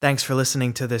Thanks for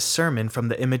listening to this sermon from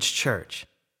the Image Church.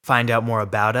 Find out more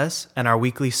about us and our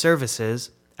weekly services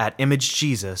at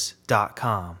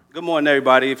imagejesus.com. Good morning,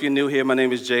 everybody. If you're new here, my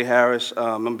name is Jay Harris.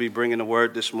 I'm going to be bringing the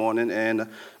word this morning, and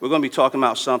we're going to be talking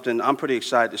about something I'm pretty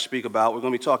excited to speak about. We're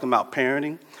going to be talking about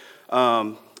parenting.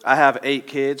 I have 8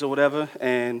 kids or whatever,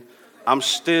 and I'm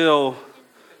still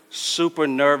super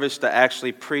nervous to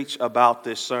actually preach about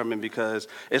this sermon because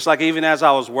it's like even as I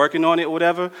was working on it or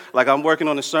whatever, like I'm working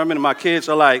on the sermon and my kids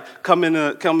are like coming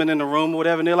in the room or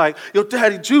whatever, and they're like, "Yo,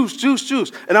 daddy,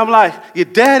 juice." And I'm like, "Your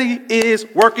daddy is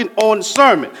working on the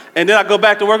sermon." And then I go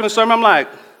back to working on the sermon, I'm like,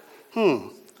 I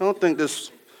don't think this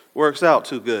works out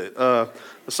too good.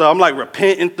 So I'm like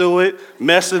repenting through it,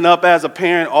 messing up as a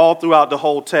parent all throughout the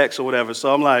whole text or whatever.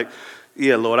 So I'm like,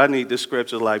 yeah, Lord, I need this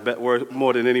scripture like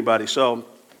more than anybody. So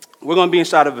we're going to be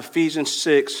inside of Ephesians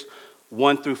 6,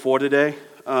 1 through 4 today.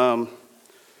 So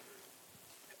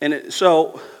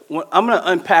I'm going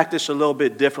to unpack this a little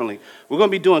bit differently. We're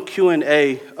going to be doing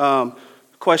Q&A,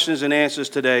 questions and answers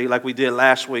today like we did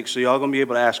last week. So y'all going to be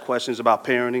able to ask questions about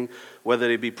parenting, whether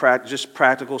they be just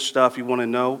practical stuff you want to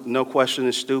know. No question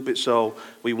is stupid, so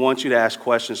we want you to ask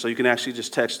questions. So you can actually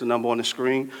just text the number on the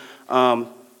screen.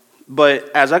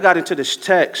 But as I got into this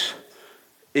text,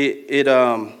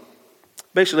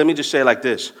 basically, let me just say it like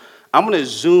this. I'm going to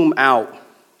zoom out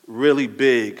really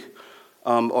big,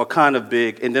 or kind of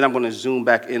big, and then I'm going to zoom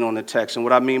back in on the text. And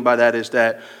what I mean by that is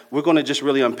that we're going to just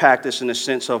really unpack this in the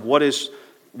sense of where's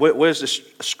the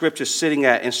scripture sitting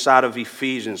at inside of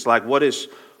Ephesians? Like, what is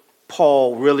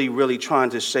Paul really trying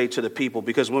to say to the people?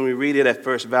 Because when we read it at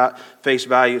face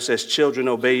value, it says, "Children,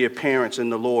 obey your parents in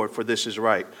the Lord, for this is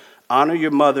right. Honor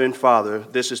your mother and father.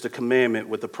 This is the commandment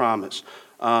with the promise."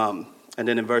 And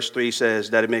then in verse 3 says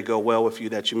that it may go well with you,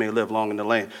 that you may live long in the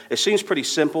land. It seems pretty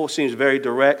simple. It seems very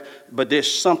direct. But there's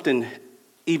something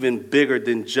even bigger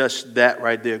than just that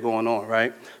right there going on,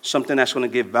 right? Something that's going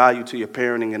to give value to your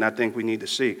parenting, and I think we need to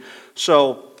see.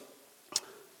 So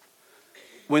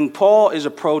when Paul is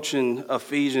approaching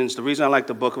Ephesians, the reason I like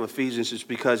the book of Ephesians is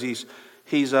because he's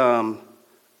kind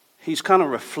of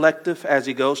reflective as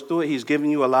he goes through it. He's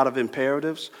giving you a lot of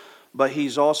imperatives. But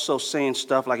he's also saying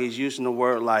stuff like he's using the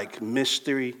word like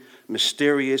mysterious.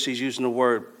 He's using the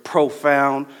word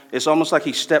profound. It's almost like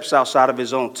he steps outside of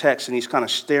his own text and he's kind of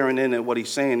staring in at what he's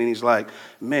saying. And he's like,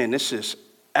 man, this is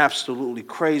absolutely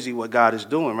crazy what God is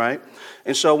doing, right?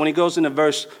 And so when he goes into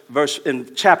verse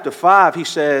in chapter 5, he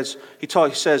says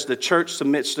the church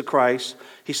submits to Christ.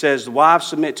 He says, wives,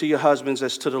 submit to your husbands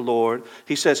as to the Lord.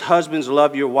 He says, husbands,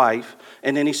 love your wife.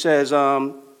 And then he says,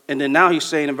 and then now he's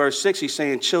saying in verse 6, he's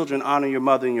saying, children, honor your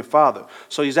mother and your father.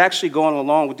 So he's actually going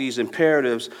along with these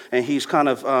imperatives, and he's kind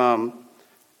of,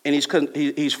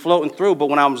 he's floating through. But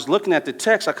when I was looking at the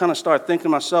text, I kind of started thinking to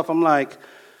myself, I'm like,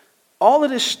 all of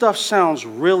this stuff sounds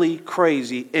really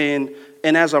crazy. And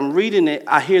as I'm reading it,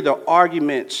 I hear the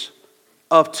arguments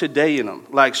of today in them.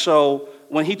 Like, so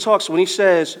when he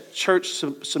says church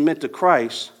submit to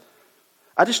Christ,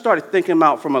 I just started thinking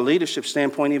about from a leadership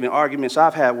standpoint, even arguments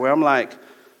I've had where I'm like,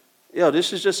 yo,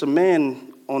 this is just a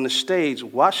man on the stage.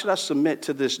 Why should I submit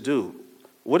to this dude?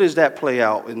 What does that play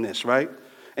out in this, right?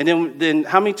 And then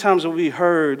how many times have we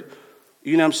heard,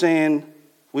 you know what I'm saying,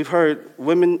 we've heard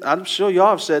women, I'm sure y'all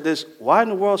have said this, why in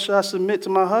the world should I submit to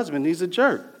my husband? He's a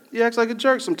jerk. He acts like a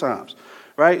jerk sometimes,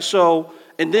 right? So,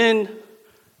 and then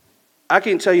I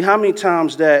can't tell you how many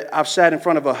times that I've sat in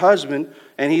front of a husband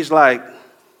and he's like,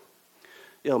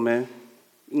 yo, man,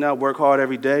 you know, I work hard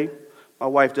every day. My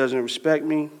wife doesn't respect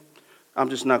me. I'm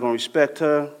just not going to respect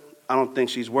her. I don't think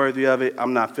she's worthy of it.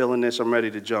 I'm not feeling this. I'm ready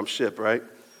to jump ship, right?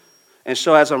 And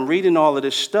so as I'm reading all of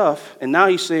this stuff, and now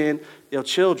he's saying, yo,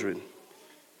 children,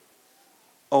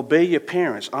 obey your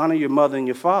parents. Honor your mother and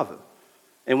your father.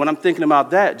 And when I'm thinking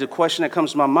about that, the question that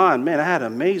comes to my mind, man, I had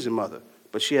an amazing mother,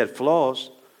 but she had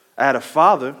flaws. I had a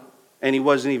father, and he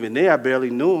wasn't even there. I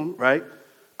barely knew him, right?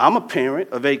 I'm a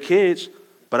parent of 8 kids,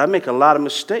 but I make a lot of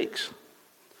mistakes.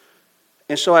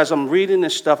 And so as I'm reading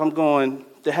this stuff, I'm going,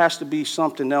 there has to be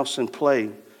something else in play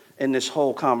in this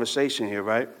whole conversation here,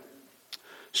 right?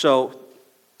 So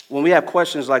when we have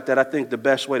questions like that, I think the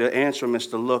best way to answer them is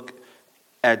to look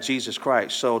at Jesus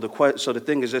Christ. So the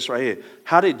thing is this right here.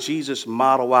 How did Jesus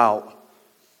model out?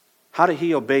 How did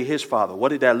he obey his father? What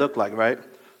did that look like, right?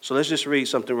 So let's just read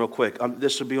something real quick.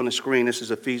 This will be on the screen. This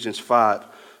is Ephesians 5,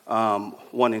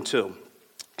 1 and 2.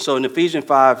 So in Ephesians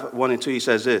 5, 1 and 2, he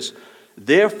says this.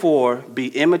 Therefore, be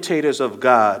imitators of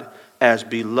God as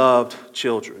beloved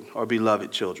children, or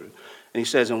beloved children, And he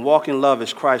says, and walk in love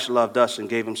as Christ loved us and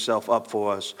gave himself up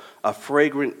for us, a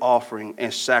fragrant offering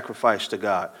and sacrifice to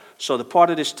God. So the part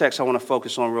of this text I want to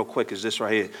focus on real quick is this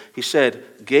right here. He said,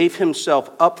 gave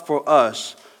himself up for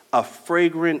us, a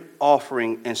fragrant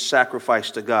offering and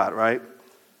sacrifice to God, right?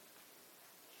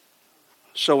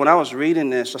 So when I was reading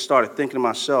this, I started thinking to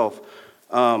myself,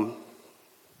 so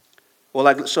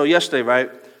yesterday, right?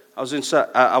 I was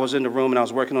in the room and I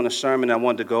was working on a sermon. And I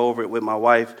wanted to go over it with my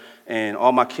wife, and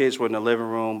all my kids were in the living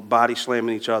room, body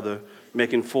slamming each other,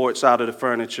 making forts out of the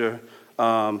furniture,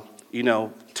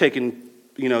 taking,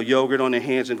 yogurt on their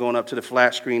hands and going up to the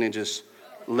flat screen and just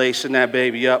lacing that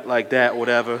baby up like that,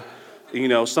 whatever.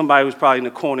 Somebody was probably in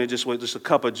the corner just with just a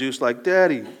cup of juice like,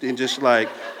 Daddy, and just like,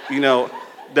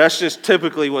 that's just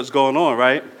typically what's going on,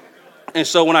 right? And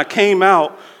so when I came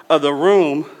out of the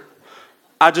room,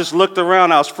 I just looked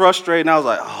around, I was frustrated, and I was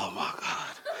like, oh my God.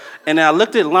 And then I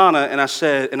looked at Lana and I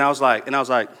said, and I was like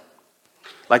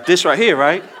this right here,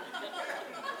 right?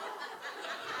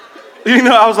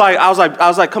 I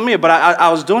was like, come here. But I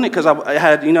was doing it because I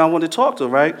had, I wanted to talk to her,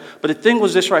 right? But the thing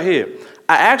was this right here.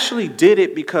 I actually did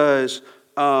it because,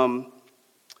 I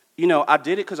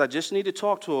did it because I just needed to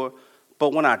talk to her.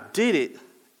 But when I did it,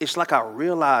 it's like I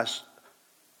realized,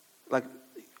 like,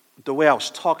 the way I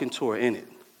was talking to her in it.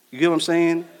 You get what I'm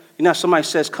saying? Somebody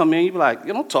says, come in, you be like,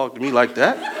 you don't talk to me like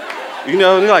that.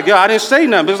 They're like, yo, I didn't say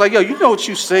nothing. But it's like, yo, you know what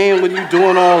you saying when you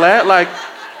doing all that? Like,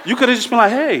 you could have just been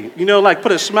like, hey,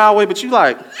 put a smile away, but you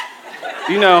like,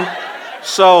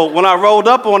 So when I rolled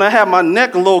up on it, I had my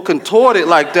neck a little contorted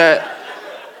like that.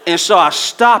 And so I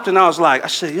stopped and I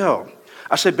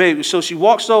said, babe, so she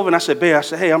walks over and I said, babe,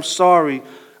 hey, I'm sorry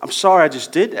I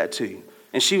just did that to you.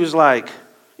 And she was like,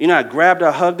 I grabbed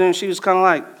her, hugged her, and she was kind of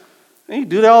like, you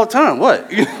do that all the time,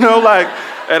 what?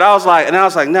 And I was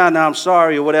like, nah, I'm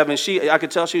sorry or whatever. And I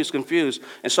could tell she was confused.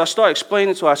 And so I started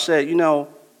explaining to her, I said,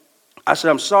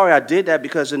 I'm sorry I did that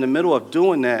because in the middle of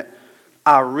doing that,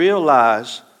 I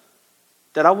realized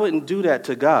that I wouldn't do that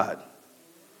to God.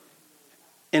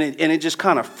 And it just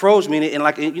kind of froze me.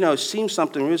 It seems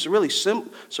something, it's really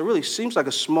simple. So it really seems like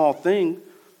a small thing,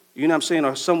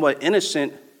 or somewhat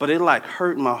innocent, but it like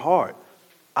hurt my heart.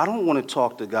 I don't want to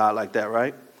talk to God like that,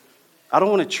 right? I don't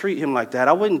want to treat him like that.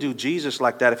 I wouldn't do Jesus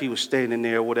like that if he was standing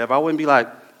there or whatever. I wouldn't be like,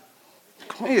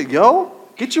 come here, yo.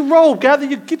 Get your robe,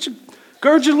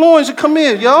 gird your loins and come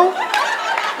in, yo.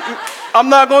 I'm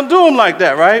not going to do him like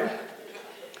that, right?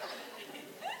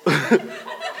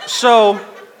 So,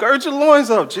 gird your loins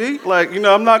up, G.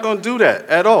 I'm not going to do that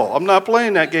at all. I'm not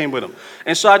playing that game with him.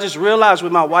 And so I just realized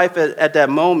with my wife at that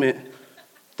moment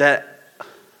that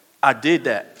I did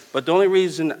that. But the only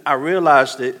reason I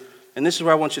realized it, and this is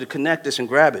where I want you to connect this and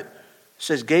grab it. It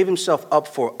says, gave himself up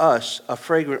for us, a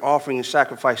fragrant offering and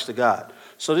sacrifice to God.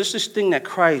 So this is thing that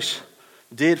Christ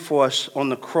did for us on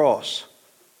the cross.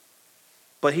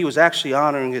 But he was actually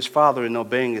honoring his Father and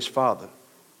obeying his Father.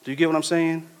 Do you get what I'm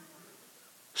saying?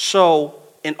 So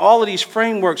in all of these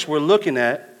frameworks we're looking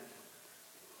at,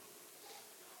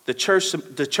 the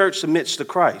church submits to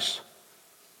Christ,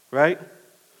 right?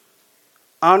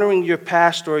 Honoring your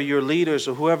pastor or your leaders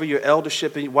or whoever your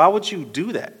eldership is, why would you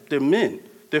do that? They're men.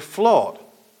 They're flawed.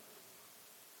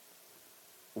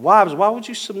 Wives, why would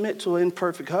you submit to an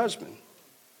imperfect husband?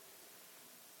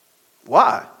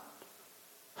 Why?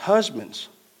 Husbands,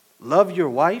 love your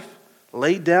wife,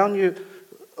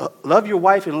 love your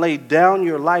wife and lay down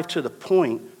your life to the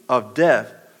point of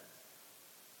death.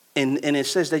 And it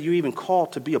says that you're even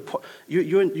called to be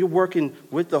you're working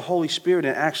with the Holy Spirit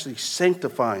and actually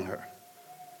sanctifying her.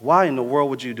 Why in the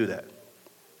world would you do that?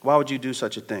 Why would you do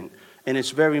such a thing? And it's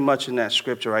very much in that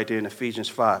scripture right there in Ephesians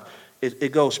 5.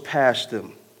 It goes past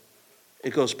them.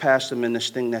 It goes past them in this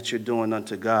thing that you're doing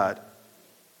unto God.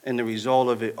 And the result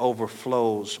of it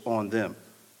overflows on them.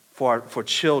 For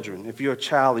children, if you're a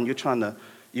child and you're trying to,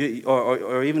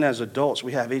 or even as adults,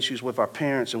 we have issues with our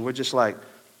parents and we're just like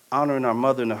honoring our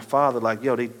mother and our father. Like,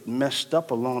 yo, they messed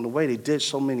up along the way. They did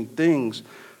so many things.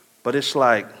 But it's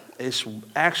like, it's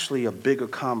actually a bigger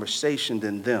conversation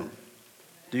than them.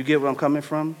 Do you get where I'm coming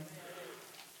from?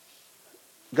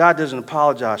 God doesn't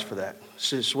apologize for that.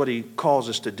 It's what he calls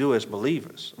us to do as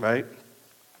believers, right?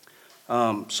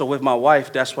 So with my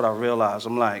wife, that's what I realized.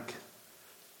 I'm like,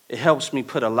 it helps me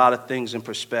put a lot of things in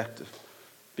perspective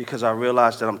because I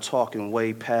realize that I'm talking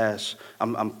way past,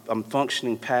 I'm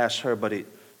functioning past her, but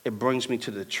it brings me to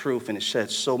the truth and it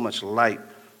sheds so much light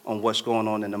on what's going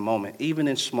on in the moment, even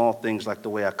in small things like the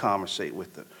way I conversate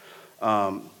with her.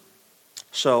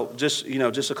 So just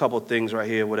a couple of things right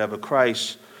here, whatever.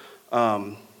 Christ,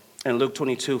 in Luke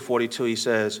 22:42, he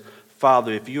says,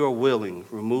 Father, if you are willing,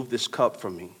 remove this cup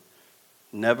from me.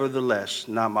 Nevertheless,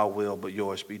 not my will, but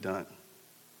yours be done.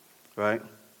 Right?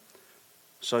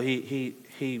 So he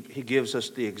gives us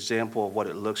the example of what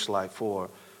it looks like for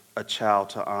a child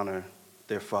to honor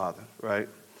their father, right?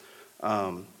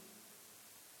 And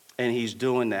he's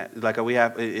doing that. Like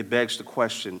it begs the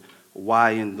question,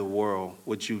 why in the world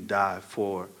would you die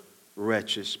for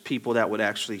wretches, people that would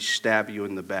actually stab you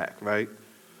in the back, right?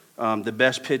 The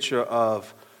best picture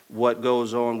of what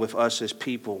goes on with us as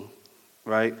people,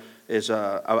 right, is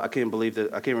I can't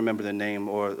remember the name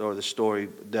or the story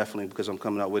definitely because I'm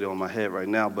coming out with it on my head right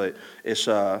now. But it's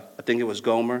I think it was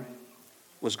Gomer.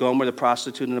 Was Gomer the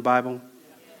prostitute in the Bible?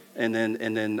 And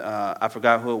then I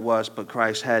forgot who it was, but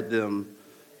Christ had them.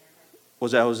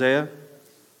 Was that Hosea?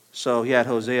 So he had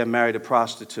Hosea marry a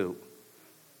prostitute,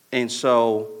 and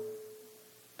so,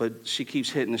 but she keeps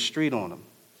hitting the street on him,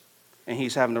 and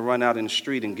he's having to run out in the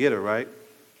street and get her, right?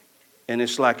 And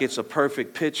it's like it's a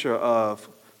perfect picture of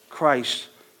Christ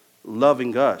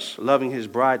loving us, loving his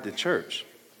bride, the church.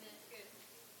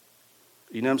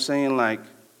 You know what I'm saying? Like,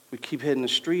 we keep hitting the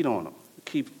street on them.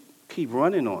 We keep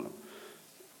running on them.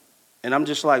 And I'm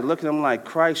just like looking at him like,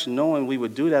 Christ, knowing we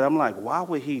would do that, I'm like, why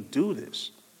would he do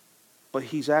this? But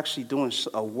he's actually doing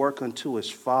a work unto his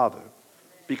Father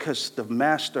because the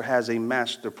master has a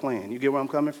master plan. You get where I'm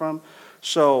coming from?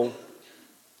 So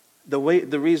the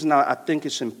reason I think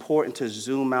it's important to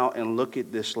zoom out and look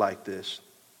at this like this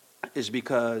is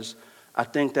because I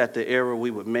think that the error we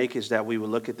would make is that we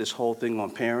would look at this whole thing on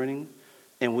parenting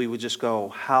and we would just go,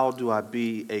 how do I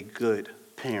be a good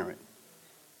parent?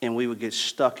 And we would get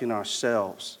stuck in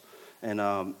ourselves, and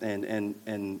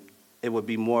it would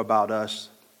be more about us,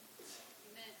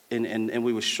 and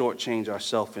we would shortchange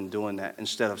ourselves in doing that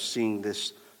instead of seeing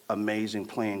this amazing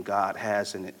plan God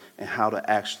has in it and how to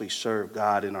actually serve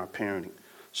God in our parenting.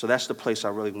 So that's the place I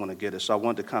really want to get us. So I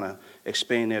wanted to kind of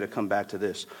expand there to come back to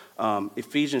this.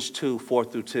 Ephesians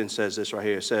 2:4-10 says this right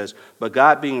here. It says, but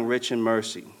God being rich in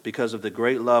mercy, because of the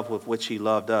great love with which he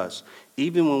loved us,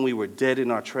 even when we were dead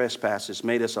in our trespasses,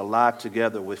 made us alive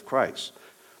together with Christ.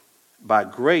 By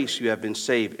grace you have been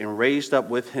saved and raised up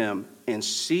with him and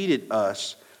seated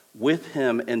us with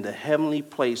him in the heavenly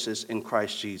places in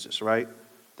Christ Jesus, right?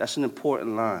 That's an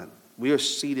important line. We are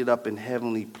seated up in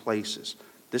heavenly places.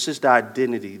 This is the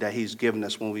identity that he's given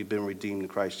us when we've been redeemed in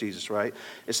Christ Jesus, right?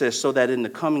 It says, so that in the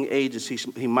coming ages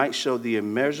he might show the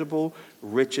immeasurable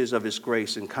riches of his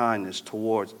grace and kindness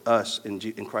towards us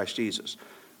in Christ Jesus.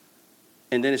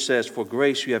 And then it says, for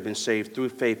grace you have been saved through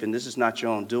faith, and this is not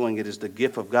your own doing. It is the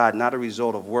gift of God, not a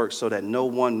result of works, so that no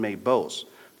one may boast.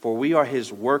 For we are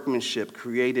his workmanship,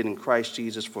 created in Christ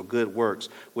Jesus for good works,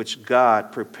 which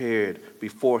God prepared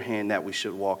beforehand that we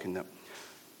should walk in them.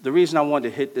 The reason I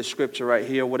wanted to hit this scripture right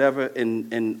here, whatever,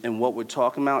 in what we're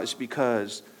talking about, is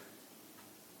because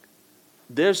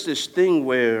there's this thing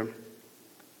where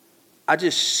I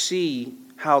just see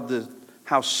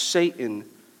how Satan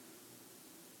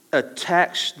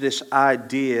attacks this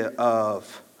idea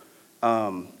of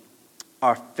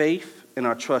our faith and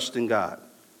our trust in God,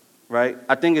 right?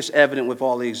 I think it's evident with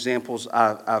all the examples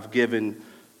I've given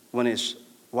when it's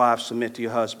wives, submit to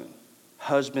your husband.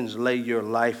 Husbands, lay your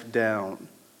life down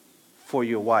for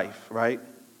your wife, right?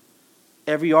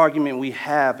 Every argument we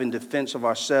have in defense of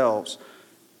ourselves,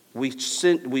 we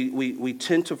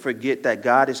tend to forget that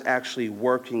God is actually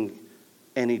working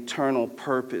an eternal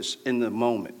purpose in the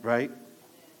moment, right?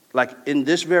 Like in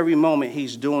this very moment,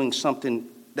 he's doing something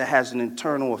that has an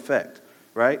eternal effect,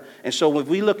 right? And so when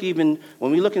we look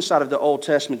inside of the Old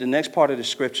Testament, the next part of the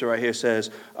scripture right here says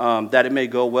that it may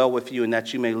go well with you and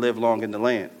that you may live long in the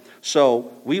land.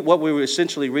 So what we were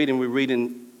essentially reading, we're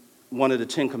reading one of the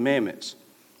 10 Commandments.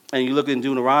 And you look in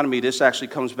Deuteronomy, this actually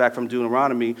comes back from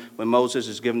Deuteronomy when Moses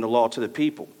is giving the law to the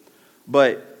people.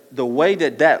 But the way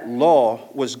that law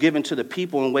was given to the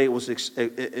people and the way it was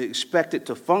expected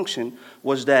to function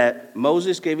was that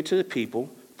Moses gave it to the people.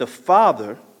 The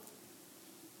father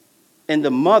and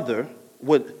the mother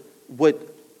would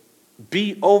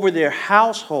be over their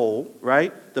household,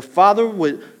 right? The father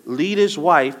would lead his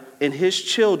wife and his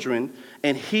children,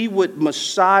 and he would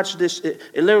massage this. It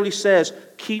literally says,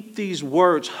 keep these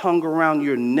words hung around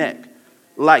your neck.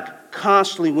 Like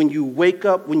constantly when you wake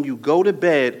up, when you go to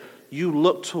bed, you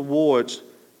look towards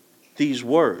these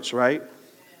words, right?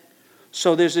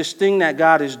 So there's this thing that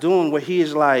God is doing where he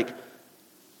is like,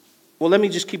 well, let me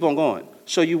just keep on going.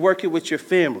 So you work it with your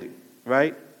family,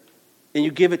 right? And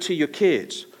you give it to your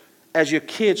kids. As your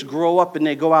kids grow up and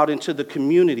they go out into the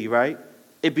community, right?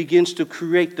 It begins to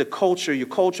create the culture. Your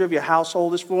culture of your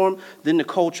household is formed. Then the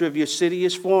culture of your city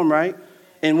is formed, right?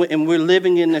 And we're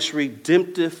living in this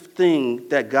redemptive thing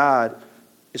that God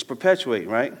is perpetuating,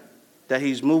 right? that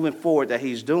he's moving forward, that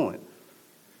he's doing.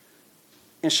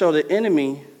 And so the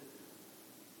enemy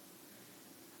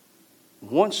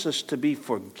wants us to be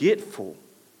forgetful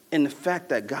in the fact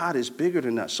that God is bigger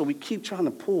than us. So we keep trying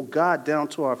to pull God down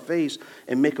to our face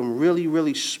and make him really,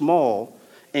 really small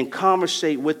and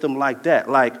conversate with him like that.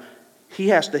 Like he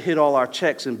has to hit all our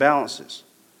checks and balances.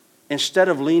 Instead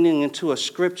of leaning into a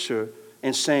scripture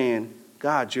and saying,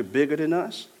 God, you're bigger than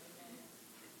us.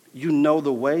 You know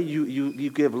the way. You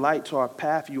give light to our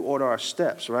path. You order our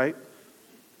steps, right?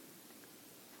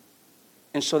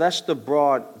 And so that's the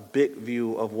broad, big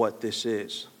view of what this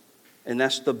is. And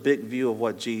that's the big view of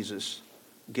what Jesus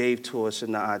gave to us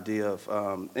in the idea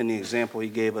of, in the example he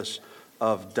gave us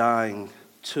of dying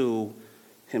to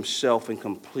himself and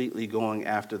completely going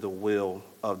after the will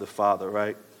of the Father,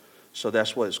 right? So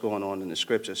that's what's going on in the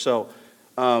scripture. So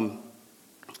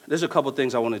there's a couple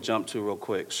things I want to jump to real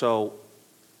quick. So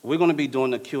we're going to be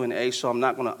doing the Q&A, so I'm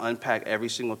not going to unpack every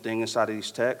single thing inside of these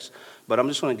texts, but I'm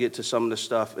just going to get to some of the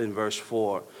stuff in verse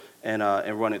 4 and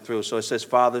run it through. So it says,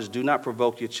 fathers, do not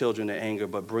provoke your children to anger,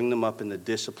 but bring them up in the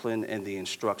discipline and the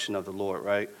instruction of the Lord,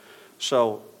 right?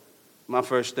 So my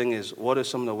first thing is, what are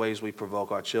some of the ways we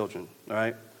provoke our children,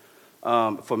 right?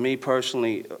 For me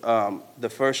personally, the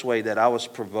first way that I was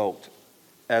provoked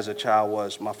as a child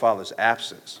was my father's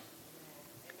absence.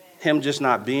 Him just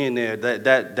not being there,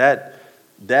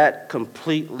 that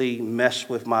completely messed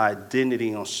with my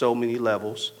identity on so many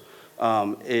levels.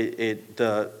 I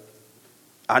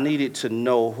needed to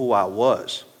know who I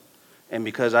was. And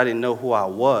because I didn't know who I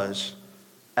was,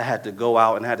 I had to go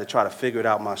out and had to try to figure it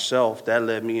out myself. That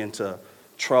led me into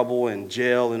trouble and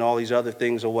jail and all these other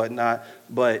things or whatnot.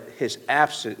 But his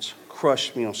absence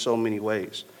crushed me on so many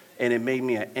ways. And it made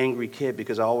me an angry kid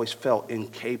because I always felt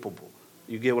incapable.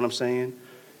 You get what I'm saying?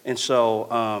 And so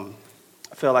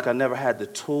I felt like I never had the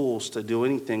tools to do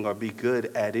anything or be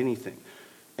good at anything.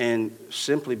 And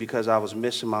simply because I was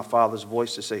missing my father's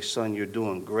voice to say, son, you're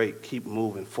doing great. Keep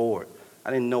moving forward. I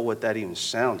didn't know what that even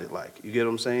sounded like. You get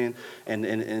what I'm saying?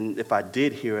 And if I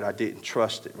did hear it, I didn't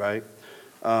trust it, right?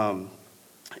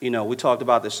 We talked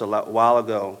about this a while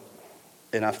ago,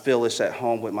 and I feel this at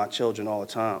home with my children all the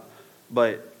time.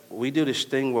 But we do this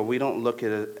thing where we don't look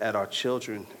at our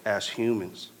children as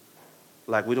humans.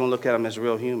 Like, we don't look at them as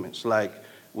real humans. Like,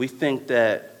 we think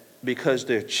that because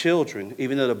they're children,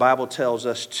 even though the Bible tells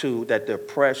us that they're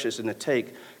precious and to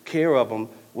take care of them,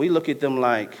 we look at them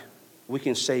like we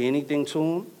can say anything to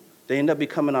them. They end up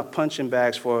becoming our punching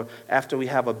bags for after we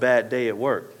have a bad day at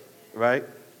work, right?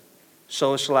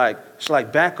 So it's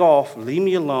like back off, leave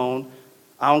me alone.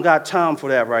 I don't got time for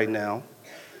that right now.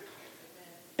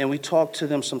 And we talk to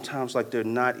them sometimes like they're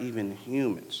not even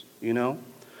humans, you know?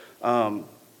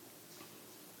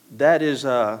 That is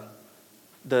the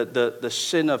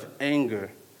sin of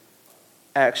anger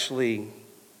actually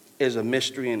is a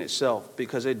mystery in itself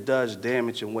because it does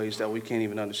damage in ways that we can't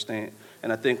even understand.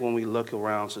 And I think when we look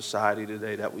around society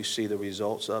today that we see the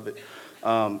results of it.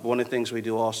 One of the things we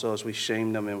do also is we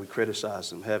shame them and we criticize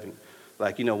them heavy.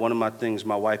 Like, one of my things,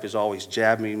 my wife is always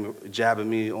jabbing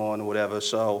me on or whatever.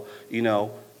 So,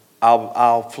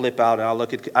 I'll flip out and I'll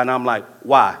look at, and I'm like,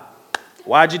 why?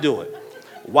 Why'd you do it?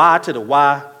 Why to the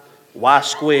why? Why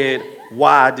squared?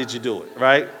 Why did you do it,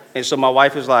 right? And so my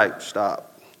wife is like,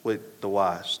 stop with the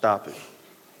why. Stop it.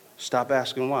 Stop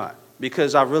asking why.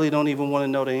 Because I really don't even want to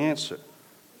know the answer.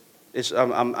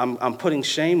 I'm putting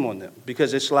shame on them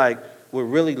because it's like we're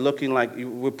really looking like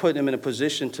we're putting them in a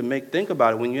position to think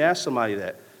about it. When you ask somebody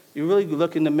that, you're really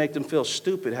looking to make them feel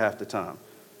stupid half the time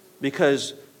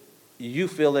because you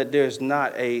feel that there's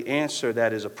not an answer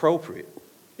that is appropriate.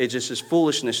 It just is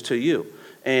foolishness to you.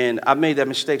 And I made that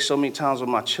mistake so many times with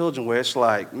my children where it's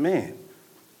like, man,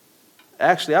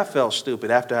 actually I felt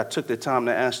stupid after I took the time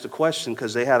to ask the question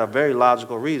because they had a very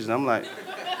logical reason. I'm like,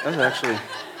 that's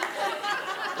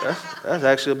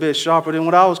actually a bit sharper than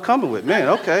what I was coming with. Man,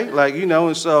 okay.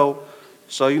 And so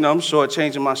I'm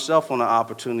shortchanging myself on the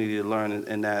opportunity to learn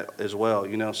in that as well,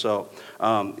 So,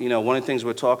 one of the things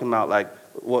we're talking about,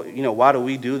 why do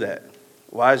we do that?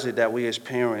 Why is it that we as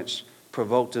parents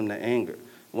provoke them to anger?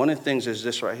 One of the things is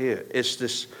this right here.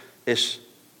 It's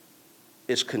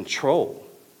control.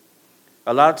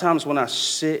 A lot of times when I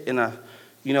sit and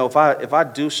if I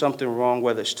do something wrong,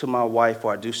 whether it's to my wife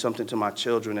or I do something to my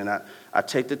children, and I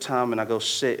take the time and I go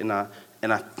sit and I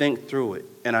think through it,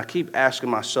 and I keep asking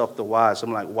myself the whys.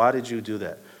 I'm like, why did you do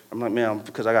that? I'm like, man,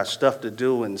 because I got stuff to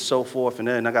do and so forth, and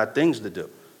then I got things to do.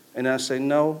 And then I say,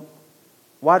 no,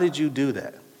 why did you do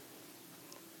that?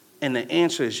 And the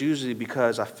answer is usually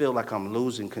because I feel like I'm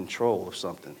losing control of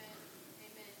something,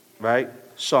 right?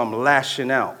 So I'm lashing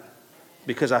out.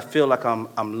 because I feel like I'm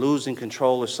losing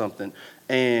control of something.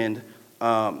 And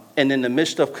in the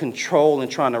midst of control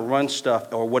and trying to run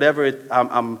stuff or whatever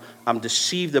I'm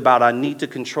deceived about, I need to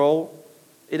control,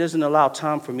 it doesn't allow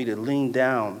time for me to lean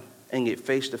down and get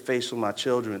face to face with my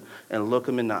children and look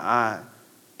them in the eye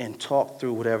and talk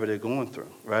through whatever they're going through,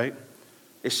 right?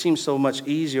 It seems so much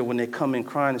easier when they come in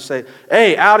crying and say,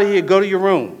 hey, out of here, go to your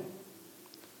room,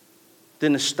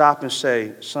 than to stop and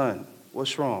say, son,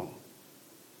 what's wrong?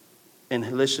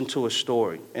 And listen to a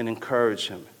story and encourage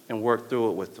him and work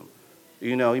through it with him.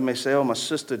 You know, he may say, oh, my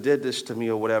sister did this to me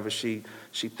or whatever. She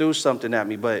threw something at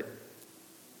me. But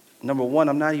number one,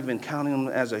 I'm not even counting him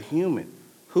as a human.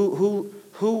 Who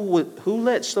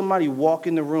lets somebody walk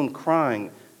in the room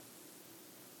crying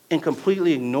and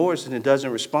completely ignores it and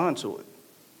doesn't respond to it?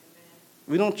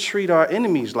 We don't treat our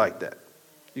enemies like that.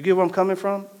 You get where I'm coming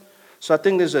from? So I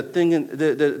think there's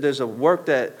a work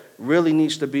that really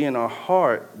needs to be in our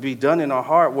heart, be done in our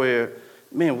heart where,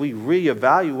 man, we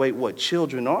reevaluate what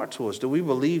children are to us. Do we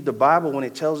believe the Bible when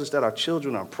it tells us that our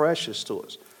children are precious to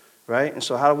us, right? And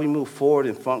so how do we move forward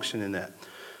and function in that?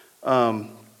 The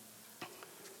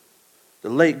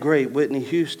late, great Whitney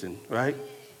Houston, right?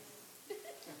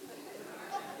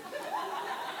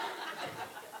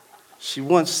 She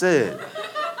once said,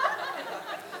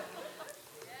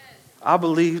 I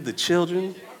believe the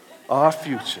children are our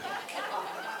future.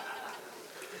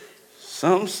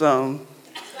 Some.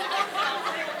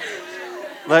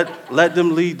 Let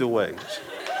them lead the way.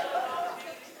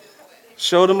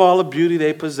 Show them all the beauty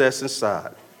they possess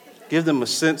inside. Give them a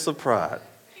sense of pride.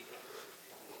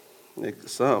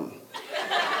 Some.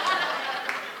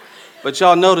 But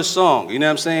y'all know the song, you know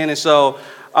what I'm saying? And so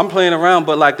I'm playing around,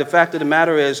 but like the fact of the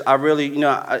matter is, I really,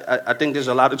 I think there's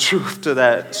a lot of truth to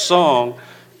that song,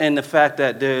 and the fact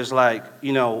that there's like,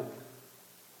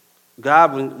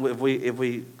 God, if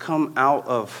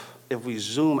we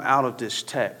zoom out of this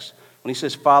text, when he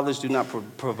says, fathers, do not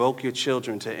provoke your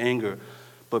children to anger,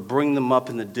 but bring them up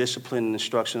in the discipline and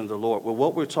instruction of the Lord. Well,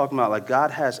 what we're talking about, like God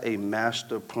has a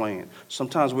master plan.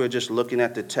 Sometimes we're just looking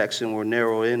at the text and we're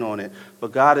narrow in on it,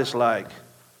 but God is like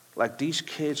these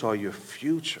kids are your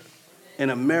future. In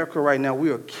America right now, we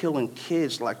are killing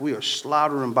kids like we are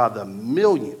slaughtering by the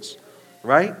millions,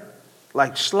 right?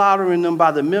 Like slaughtering them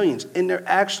by the millions, and they're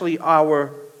actually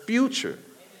our future.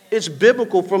 It's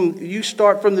biblical you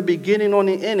start from the beginning on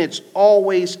the end. It's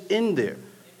always in there.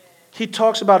 He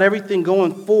talks about everything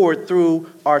going forward through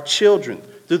our children,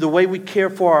 through the way we care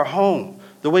for our home,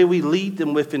 the way we lead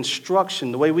them with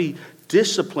instruction, the way we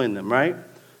discipline them, right?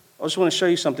 I just want to show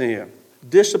you something here.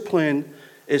 Discipline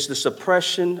is the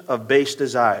suppression of base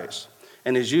desires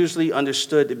and is usually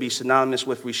understood to be synonymous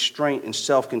with restraint and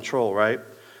self-control, right?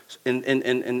 And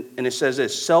it says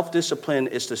this, self-discipline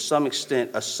is to some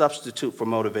extent a substitute for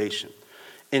motivation.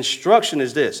 Instruction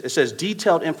is this. It says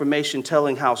detailed information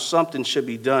telling how something should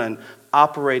be done,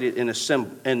 operated in a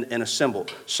symbol.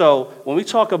 So when we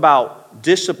talk about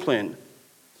discipline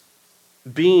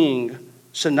being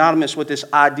synonymous with this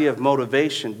idea of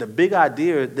motivation, the big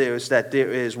idea there is that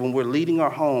when we're leading our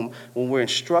home, when we're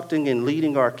instructing and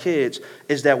leading our kids,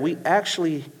 is that we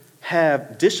actually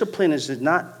have discipline is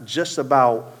not just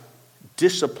about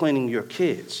disciplining your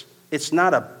kids. It's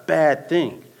not a bad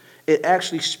thing. It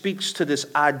actually speaks to this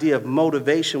idea of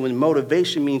motivation, when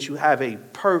motivation means you have a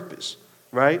purpose,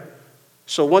 right?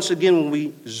 So once again, when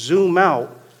we zoom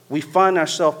out, we find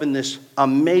ourselves in this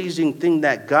amazing thing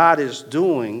that God is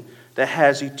doing that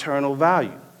has eternal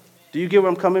value. Do you get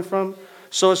where I'm coming from?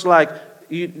 So it's like,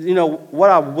 what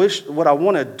I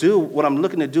want to do, what I'm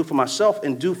looking to do for myself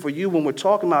and do for you when we're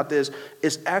talking about this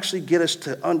is actually get us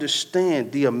to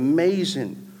understand the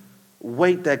amazing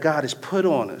weight that God has put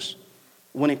on us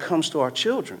when it comes to our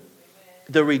children.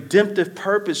 The redemptive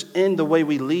purpose in the way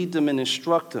we lead them and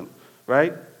instruct them,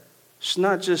 right? It's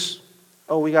not just,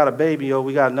 oh, we got a baby, oh,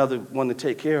 we got another one to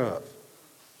take care of.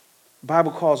 The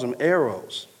Bible calls them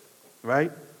arrows,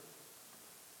 right?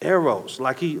 Arrows,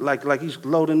 like he's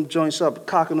loading joints up,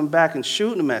 cocking them back and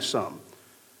shooting them at something.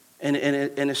 And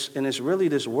it's really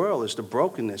this world, it's the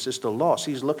brokenness, it's the loss.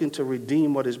 He's looking to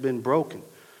redeem what has been broken.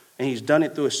 And he's done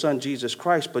it through his son, Jesus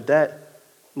Christ, but that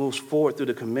moves forward through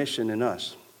the commission in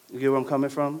us. You get where I'm coming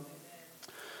from?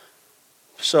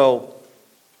 So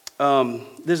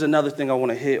there's another thing I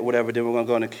want to hit, whatever, then we're going to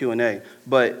go into Q&A.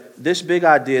 But this big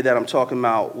idea that I'm talking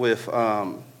about with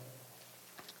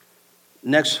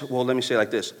next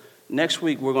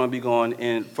week we're going to be going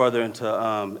in further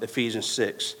into Ephesians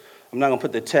 6. I'm not going to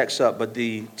put the text up, but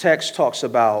the text talks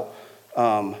about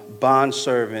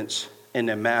bondservants and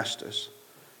their masters.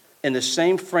 In the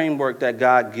same framework that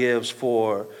God gives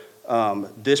for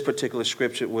this particular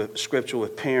scripture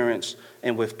with parents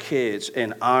and with kids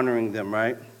and honoring them,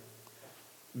 right?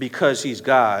 Because he's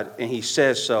God and he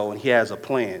says so and he has a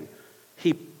plan.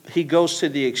 He goes to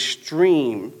the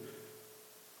extreme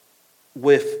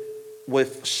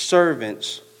with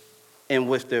servants and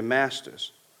with their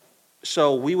masters.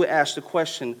 So we would ask the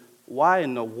question, why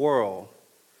in the world,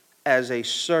 as a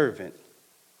servant,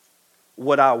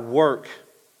 would I work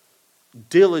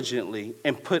diligently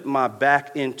and put my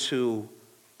back into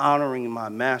honoring my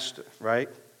master, right?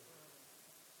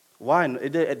 Why?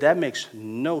 That makes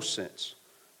no sense.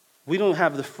 We don't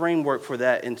have the framework for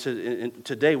that, and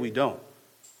today we don't.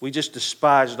 We just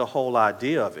despise the whole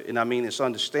idea of it. And I mean, it's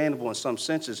understandable in some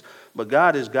senses, but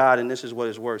God is God, and this is what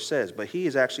his word says. But he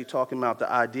is actually talking about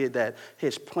the idea that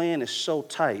his plan is so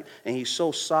tight, and he's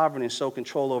so sovereign and so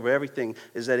control over everything,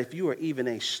 is that if you are even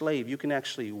a slave, you can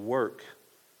actually work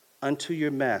unto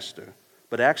your master,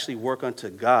 but actually work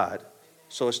unto God.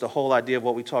 So it's the whole idea of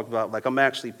what we talked about. Like, I'm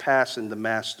actually passing the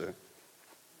master,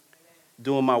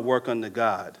 doing my work unto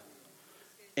God,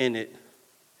 and it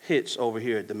hits over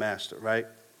here at the master, right?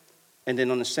 And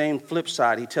then on the same flip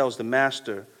side, he tells the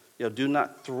master, do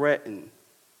not threaten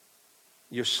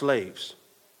your slaves,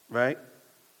 right?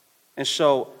 And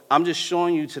so I'm just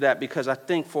showing you to that because I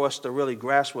think for us to really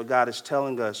grasp what God is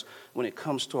telling us when it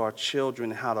comes to our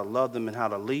children and how to love them and how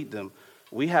to lead them,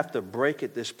 we have to break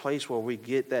at this place where we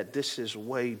get that this is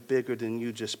way bigger than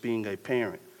you just being a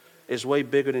parent. It's way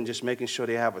bigger than just making sure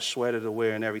they have a sweater to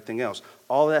wear and everything else.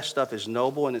 All that stuff is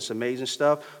noble and it's amazing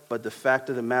stuff, but the fact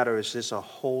of the matter is it's a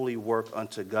holy work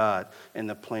unto God in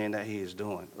the plan that he is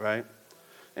doing, right?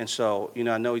 And so,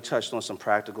 I know he touched on some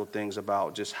practical things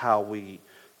about just how we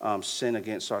sin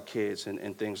against our kids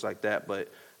and things like that, but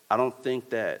I don't think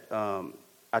that,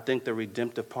 I think the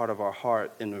redemptive part of our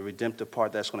heart and the redemptive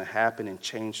part that's going to happen and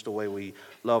change the way we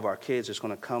love our kids is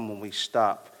going to come when we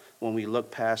stop, when we look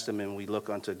past them and we look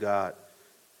unto God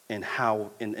and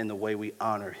how, in the way we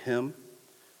honor him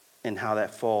and how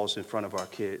that falls in front of our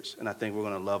kids. And I think we're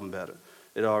going to love them better.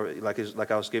 It already, like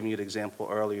I was giving you the example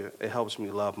earlier, it helps me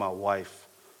love my wife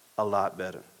a lot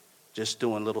better. Just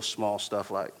doing little small stuff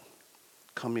like,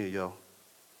 come here, yo.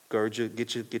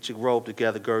 Get your robe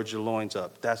together, gird your loins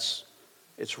up.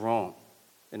 It's wrong.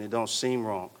 And it don't seem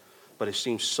wrong. But it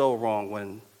seems so wrong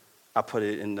when I put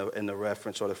it in the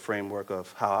reference or the framework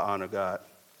of how I honor God.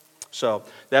 So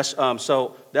that's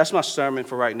my sermon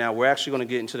for right now. We're actually going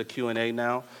to get into the Q&A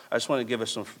now. I just want to give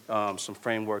us some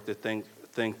framework to think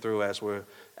through as we're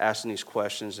asking these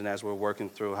questions and as we're working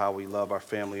through how we love our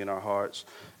family and our hearts.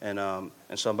 And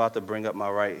so I'm about to bring up my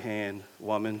right hand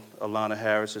woman, Alana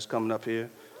Harris, is coming up here.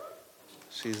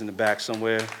 She's in the back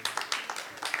somewhere.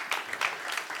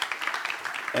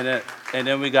 And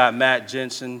then we got Matt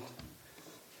Jensen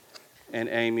and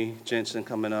Amy Jensen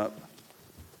coming up,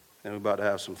 and we're about to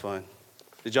have some fun.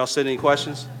 Did y'all send any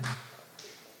questions?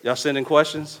 Y'all send in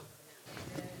questions?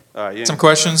 All right. Some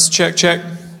questions. Check.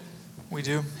 We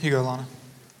do. Here you go, Lana.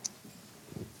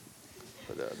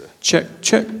 Check.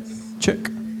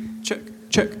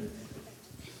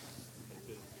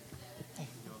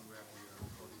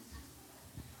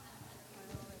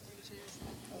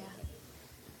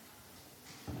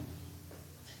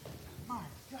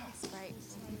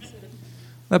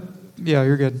 Yeah,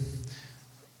 you're good.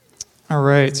 All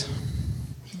right.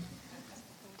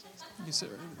 What's up,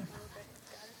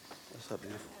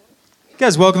 beautiful?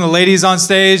 Guys, welcome the ladies on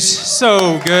stage.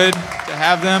 So good to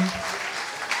have them.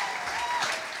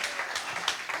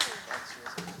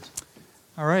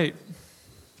 All right.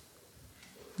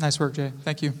 Nice work, Jay.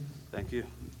 Thank you. Thank you.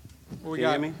 What we Can you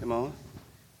got? hear me? Am I on?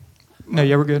 No,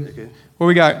 yeah, we're good. Okay. What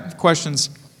we got? Questions?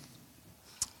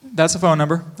 That's a phone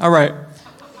number. All right.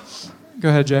 Go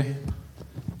ahead, Jay.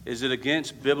 Is it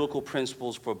against biblical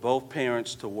principles for both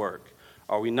parents to work?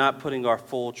 Are we not putting our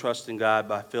full trust in God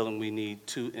by feeling we need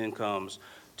two incomes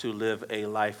to live a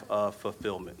life of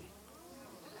fulfillment?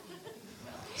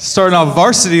 Starting off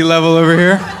varsity level over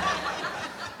here.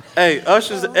 Hey,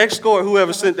 ushers, escort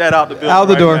whoever sent that out the building. Out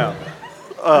the door. Now.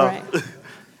 All right.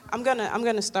 I'm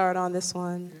gonna start on this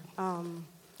one. Am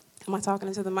I talking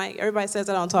into the mic? Everybody says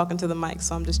I don't talk into the mic,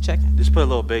 so I'm just checking. Just put a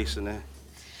little bass in there.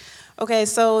 Okay,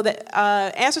 so the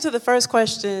answer to the first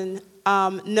question,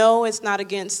 no, it's not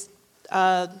against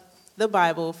the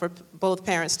Bible for both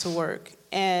parents to work.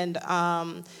 And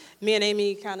me and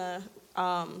Amy kind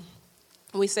of,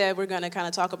 we said we're going to kind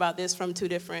of talk about this from two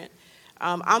different.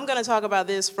 I'm going to talk about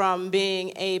this from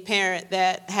being a parent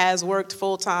that has worked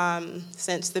full-time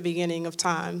since the beginning of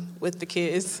time with the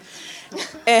kids.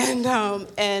 And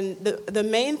the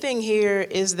main thing here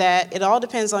is that it all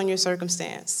depends on your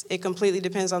circumstance. It completely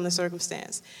depends on the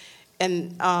circumstance.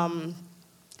 And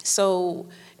so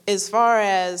as far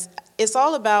as, it's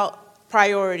all about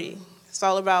priority. It's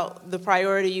all about the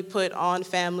priority you put on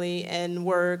family and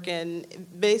work, and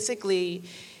basically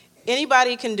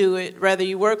anybody can do it, whether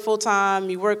you work full-time,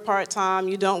 you work part-time,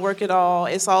 you don't work at all.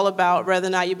 It's all about whether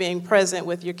or not you're being present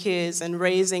with your kids and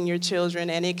raising your children,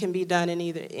 and it can be done in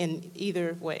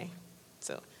either way.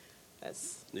 So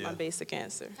that's my basic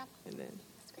answer. And then,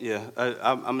 Yeah,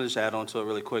 I'm gonna just add on to it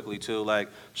really quickly too. Like,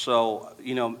 so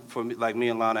for me, like me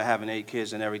and Lana having 8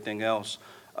 kids and everything else,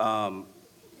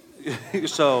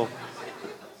 so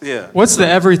yeah. What's the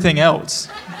everything else?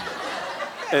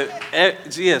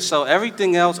 Yeah, so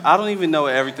everything else, I don't even know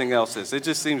what everything else is. It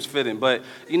just seems fitting. But,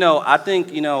 I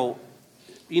think,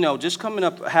 just coming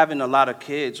up, having a lot of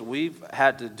kids, we've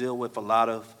had to deal with a lot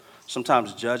of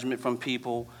sometimes judgment from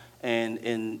people. And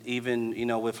even,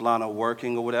 with Lana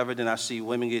working or whatever, then I see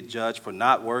women get judged for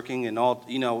not working and all,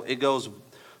 it goes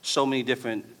so many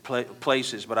different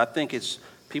places. But I think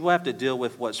people have to deal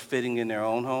with what's fitting in their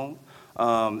own home.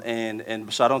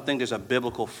 And so I don't think there's a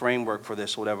biblical framework for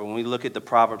this or whatever. When we look at the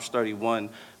Proverbs 31,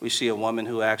 we see a woman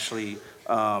who actually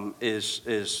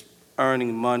is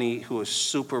earning money, who is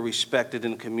super respected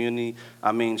in the community.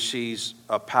 I mean, she's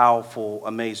a powerful,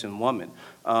 amazing woman.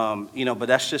 But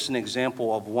that's just an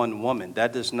example of one woman.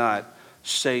 That does not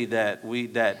say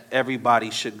that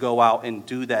everybody should go out and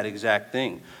do that exact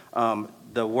thing.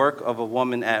 The work of a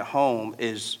woman at home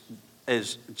is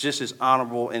just as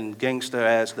honorable and gangster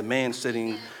as the man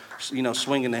sitting,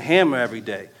 swinging the hammer every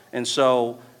day. And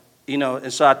so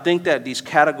I think that these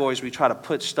categories we try to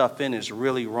put stuff in is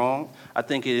really wrong. I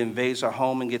think it invades our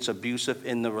home and gets abusive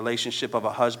in the relationship of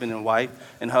a husband and wife.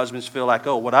 And husbands feel like,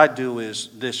 oh, what I do is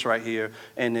this right here.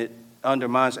 And it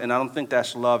undermines, and I don't think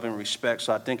that's love and respect.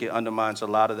 So I think it undermines a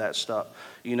lot of that stuff.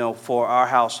 For our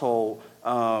household,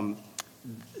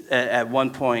 at one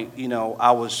point,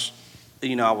 I was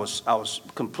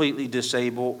completely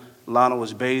disabled. Lana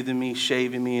was bathing me,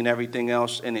 shaving me, and everything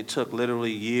else, and it took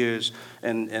literally years.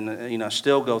 And I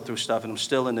still go through stuff, and I'm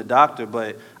still in the doctor.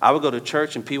 But I would go to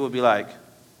church, and people would be like,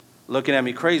 looking at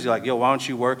me crazy, like, "Yo, why aren't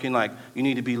you working? Like, you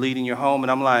need to be leading your home."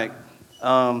 And I'm like,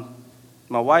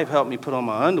 my wife helped me put on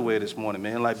my underwear this morning,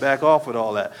 man. Like, back off with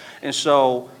all that. And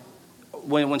so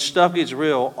when stuff gets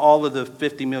real, all of the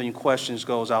 50 million questions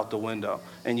goes out the window,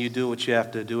 and you do what you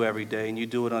have to do every day, and you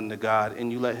do it under God,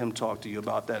 and you let Him talk to you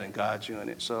about that and guide you in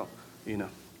it. So, You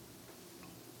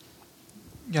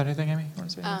got anything, Amy? You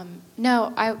want to say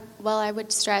No, I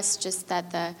would stress just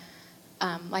that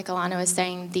like Alana was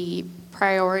saying, the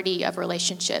priority of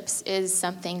relationships is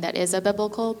something that is a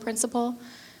biblical principle.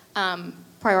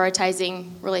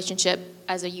 Prioritizing relationship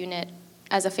as a unit,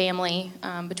 as a family,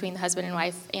 between the husband and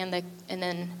wife, and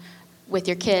then with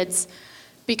your kids,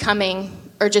 becoming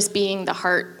or just being the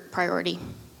heart priority.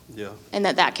 yeah. And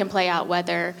that can play out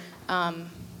whether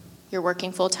you're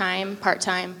working full-time,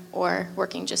 part-time, or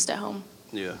working just at home.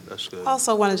 Yeah, that's good. I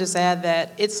also want to just add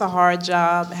that it's a hard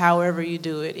job however you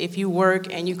do it. If you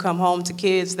work and you come home to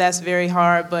kids, that's very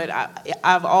hard, but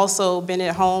I've also been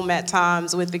at home at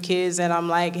times with the kids, and I'm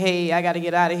like, hey, I got to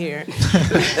get out of here.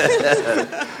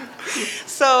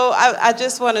 So I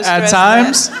just want to stress at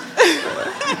times?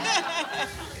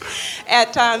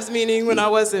 At times, meaning when I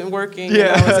wasn't working, and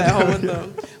I was at home with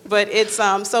them. But it's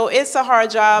so it's a hard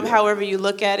job however you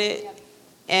look at it,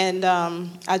 and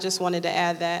I just wanted to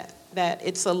add that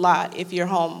it's a lot if you're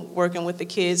home working with the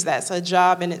kids. That's a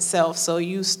job in itself, so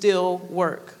you still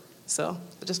work. So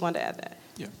I just wanted to add that.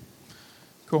 Yeah.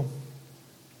 Cool.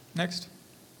 Next.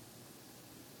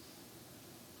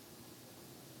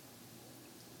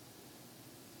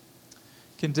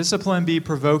 Can discipline be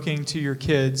provoking to your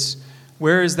kids?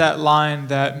 Where is that line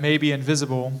that may be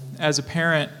invisible as a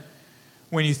parent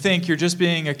when you think you're just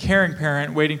being a caring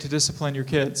parent waiting to discipline your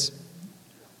kids?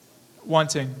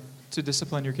 Wanting to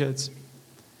discipline your kids.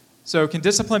 So can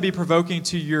discipline be provoking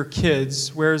to your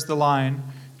kids? Where's the line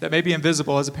that may be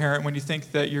invisible as a parent when you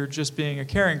think that you're just being a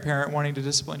caring parent wanting to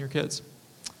discipline your kids?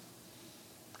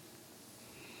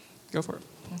 Go for it.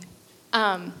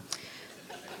 I'm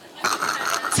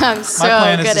so My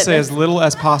plan is good to at say this. as little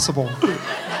as possible.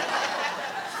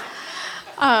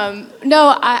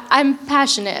 No, I'm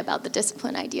passionate about the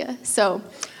discipline idea. So,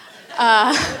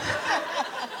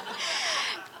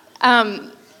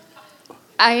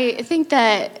 I think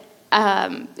that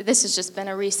this has just been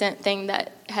a recent thing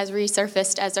that has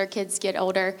resurfaced as our kids get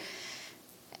older.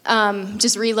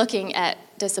 Just re-looking at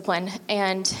discipline.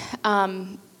 And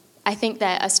I think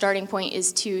that a starting point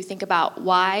is to think about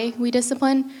why we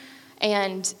discipline.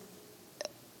 And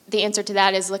the answer to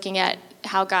that is looking at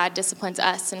how God disciplines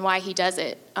us and why He does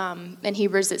it. In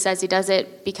Hebrews it says He does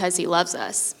it because He loves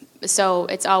us. So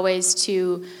it's always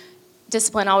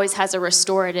discipline always has a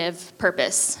restorative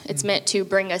purpose. It's meant to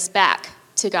bring us back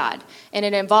to God. And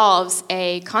it involves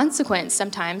a consequence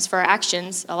sometimes for our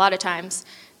actions, a lot of times,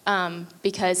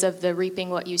 because of the reaping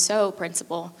what you sow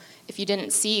principle. If you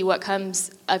didn't see what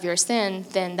comes of your sin,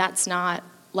 then that's not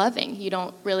loving.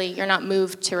 You're not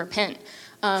moved to repent.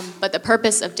 But the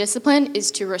purpose of discipline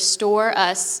is to restore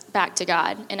us back to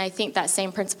God. And I think that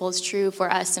same principle is true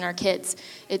for us and our kids.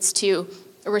 It's to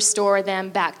restore them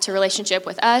back to relationship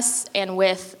with us and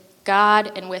with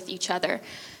God and with each other.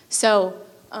 So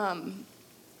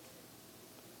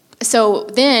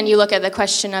then you look at the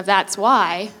question of that's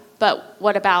why, but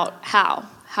what about how?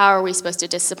 How are we supposed to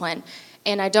discipline?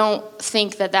 And I don't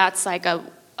think that that's like a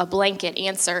blanket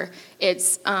answer.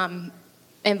 It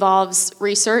involves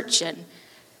research and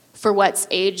for what's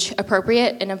age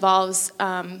appropriate. It involves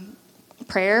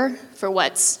prayer for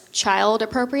what's child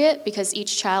appropriate, because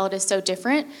each child is so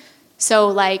different.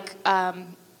 So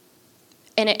and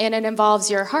it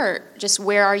involves your heart. Just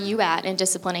where are you at in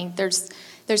disciplining? There's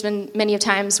been many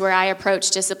times where I approach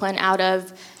discipline out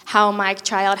of how my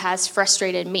child has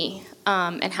frustrated me,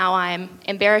 and how I'm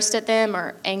embarrassed at them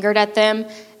or angered at them,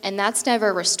 and that's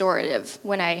never restorative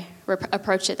when I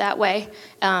approach it that way,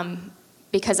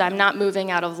 because I'm not moving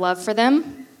out of love for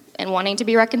them and wanting to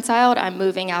be reconciled. I'm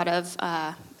moving out of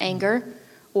anger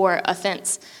or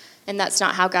offense, and that's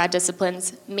not how God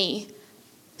disciplines me.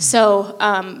 So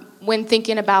when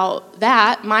thinking about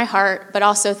that, my heart, but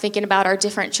also thinking about our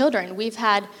different children, we've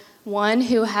had one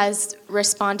who has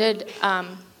responded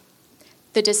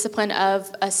the discipline of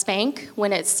a spank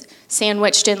when it's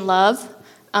sandwiched in love,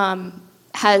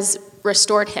 has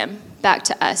restored him back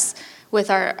to us. With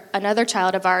another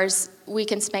child of ours, we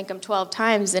can spank him 12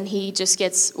 times and he just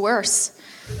gets worse.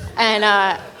 And,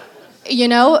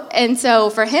 and so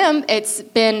for him,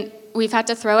 we've had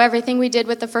to throw everything we did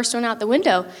with the first one out the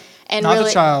window. And Not really,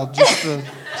 the child, just the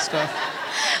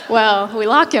stuff. Well, we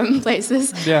lock him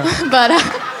places. Yeah. But,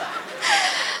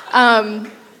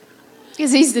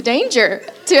 because he's the danger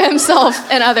to himself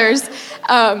and others.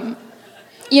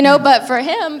 But for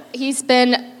him,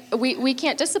 we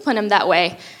can't discipline him that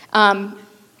way.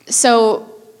 So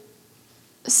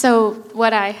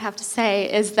what I have to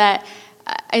say is that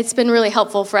it's been really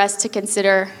helpful for us to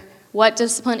consider what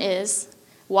discipline is,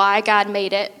 why God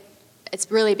made it. It's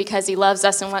really because he loves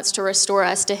us and wants to restore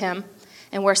us to him.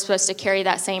 And we're supposed to carry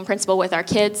that same principle with our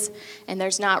kids. And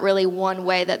there's not really one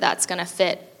way that that's going to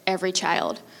fit every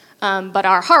child. But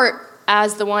our heart,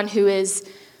 as the one who is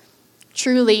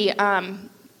truly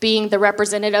being the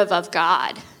representative of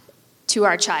God to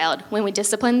our child when we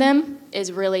discipline them,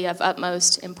 is really of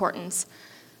utmost importance.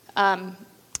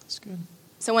 That's good.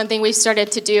 So one thing we've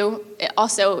started to do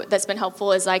also that's been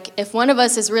helpful is like, if one of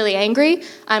us is really angry,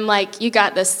 I'm like, you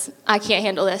got this. I can't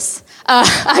handle this.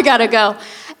 I gotta go.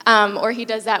 Or he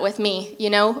does that with me,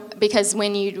 because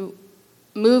when you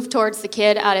move towards the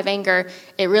kid out of anger,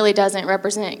 it really doesn't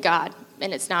represent God,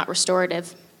 and it's not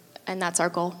restorative, and that's our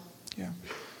goal. Yeah.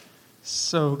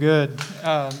 So good.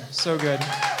 So good.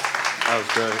 That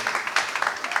was good.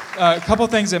 A couple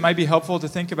things that might be helpful to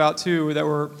think about, too, that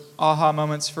were aha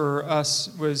moments for us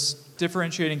was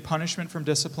differentiating punishment from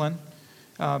discipline.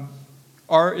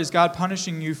 Is God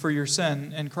punishing you for your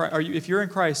sin? And if you're in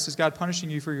Christ, is God punishing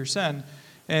you for your sin?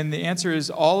 And the answer is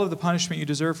all of the punishment you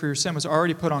deserve for your sin was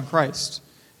already put on Christ.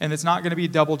 And it's not going to be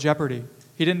double jeopardy.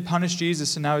 He didn't punish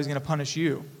Jesus, and now he's going to punish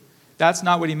you. That's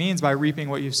not what he means by reaping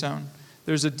what you've sown.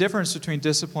 There's a difference between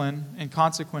discipline and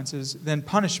consequences than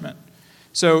punishment.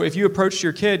 So if you approach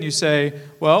your kid and you say,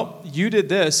 well, you did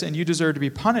this and you deserve to be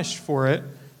punished for it,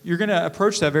 you're going to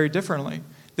approach that very differently.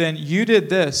 Then you did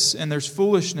this and there's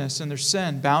foolishness and there's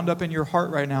sin bound up in your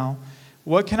heart right now.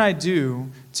 What can I do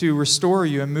to restore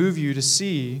you and move you to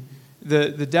see the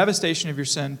devastation of your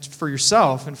sin for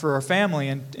yourself and for our family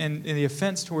and the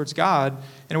offense towards God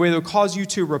in a way that will cause you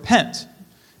to repent?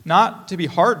 Not to be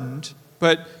hardened,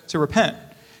 but to repent.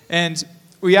 And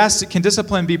we asked, can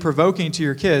discipline be provoking to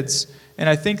your kids? And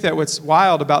I think that what's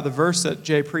wild about the verse that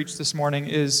Jay preached this morning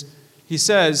is he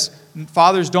says,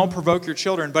 fathers, don't provoke your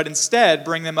children, but instead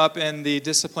bring them up in the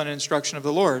discipline and instruction of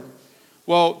the Lord.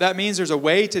 Well, that means there's a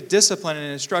way to discipline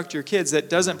and instruct your kids that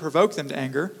doesn't provoke them to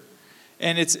anger.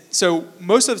 And so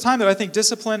most of the time, though, I think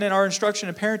discipline in our instruction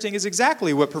and parenting is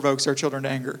exactly what provokes our children to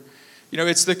anger.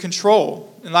 It's the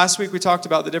control. And last week we talked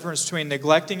about the difference between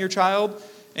neglecting your child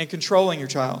and controlling your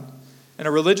child. And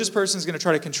a religious person is going to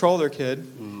try to control their kid.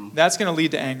 Mm-hmm. That's going to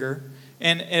lead to anger.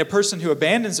 And a person who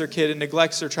abandons their kid and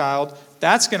neglects their child,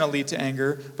 that's going to lead to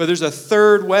anger. But there's a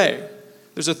third way.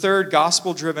 There's a third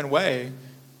gospel-driven way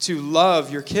to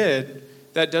love your kid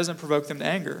that doesn't provoke them to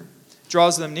anger.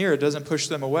 draws them near. It doesn't push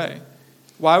them away.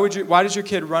 Why does your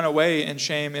kid run away in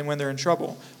shame and when they're in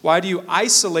trouble? Why do you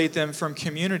isolate them from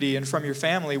community and from your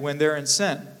family when they're in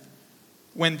sin?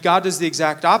 When God does the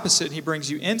exact opposite, he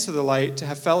brings you into the light to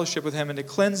have fellowship with him and to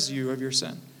cleanse you of your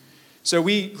sin. So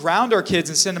we ground our kids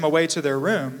and send them away to their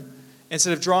room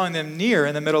instead of drawing them near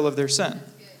in the middle of their sin.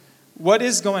 What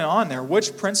is going on there?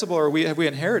 Which principle have we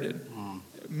inherited?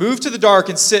 Move to the dark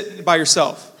and sit by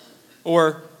yourself.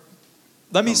 Or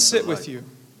let me sit with you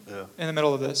in the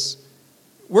middle of this.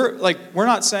 We're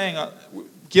not saying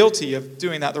guilty of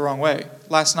doing that the wrong way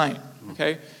last night.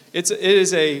 Okay, it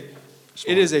is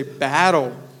a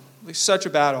battle, like such a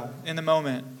battle in the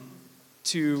moment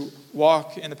to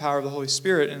walk in the power of the Holy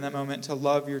Spirit in that moment to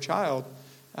love your child.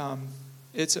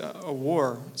 It's a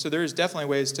war. So there's definitely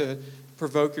ways to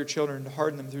provoke your children to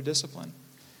harden them through discipline.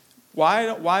 Why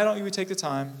don't we take the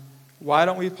time? Why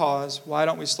don't we pause? Why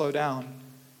don't we slow down?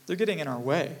 They're getting in our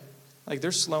way. Like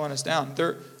they're slowing us down.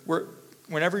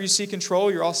 Whenever you see control,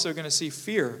 you're also going to see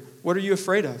fear. What are you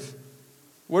afraid of?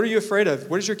 What are you afraid of?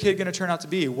 What is your kid going to turn out to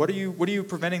be? What are you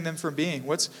preventing them from being?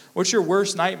 What's your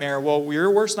worst nightmare? Well,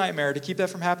 your worst nightmare, to keep that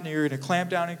from happening, you're going to clamp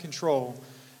down and control,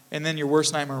 and then your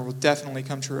worst nightmare will definitely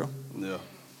come true. Yeah.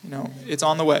 It's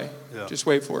on the way. Yeah. Just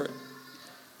wait for it.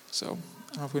 So, I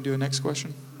don't know if we can do a next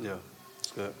question. Yeah,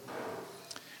 that's good.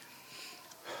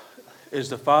 Is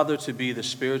the father to be the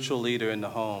spiritual leader in the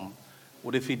home?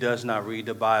 What if he does not read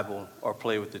the Bible or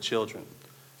play with the children?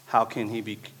 How can he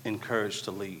be encouraged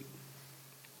to lead?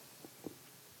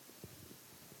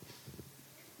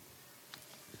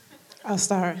 I'll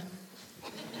start.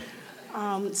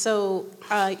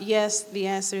 Yes, the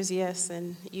answer is yes,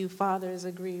 and you fathers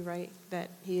agree, right, that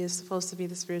he is supposed to be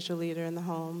the spiritual leader in the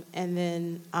home. And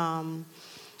then I'm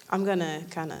going to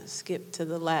kind of skip to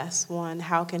the last one.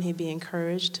 How can he be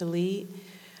encouraged to lead?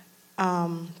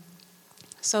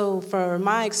 So for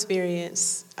my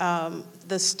experience,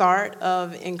 the start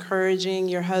of encouraging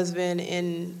your husband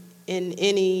in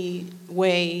any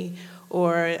way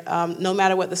or no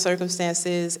matter what the circumstance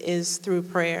is through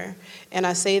prayer. And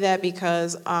I say that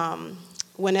because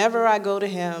whenever I go to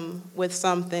him with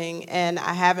something and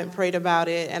I haven't prayed about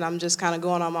it and I'm just kind of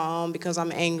going on my own because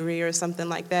I'm angry or something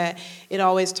like that, it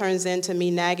always turns into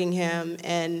me nagging him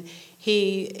and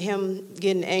him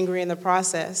getting angry in the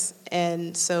process.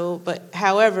 And so, but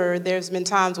however, there's been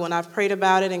times when I've prayed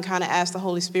about it and kind of asked the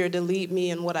Holy Spirit to lead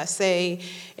me in what I say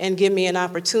and give me an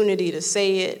opportunity to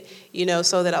say it,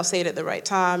 so that I'll say it at the right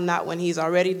time, not when he's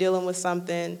already dealing with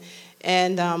something.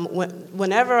 And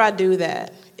whenever I do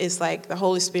that, it's like the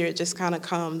Holy Spirit just kind of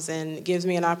comes and gives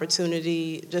me an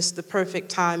opportunity, just the perfect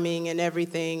timing and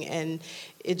everything, and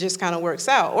it just kind of works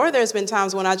out. Or there's been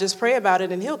times when I just pray about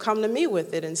it and he'll come to me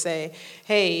with it and say,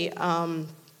 hey,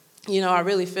 I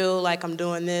really feel like I'm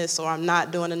doing this or I'm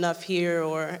not doing enough here,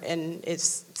 and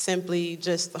it's simply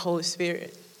just the Holy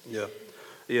Spirit. Yeah.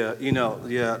 Yeah,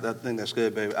 I think that's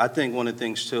good, baby. I think one of the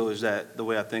things, too, is that the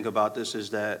way I think about this is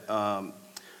that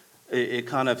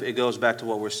it goes back to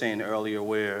what we were saying earlier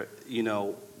where,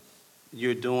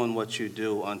 you're doing what you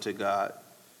do unto God,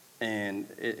 and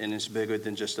it's bigger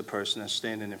than just the person that's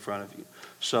standing in front of you.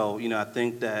 So, I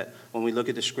think that when we look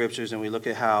at the scriptures and we look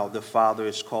at how the father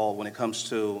is called, when it comes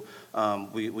to,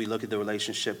 we look at the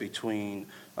relationship between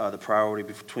the priority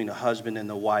between the husband and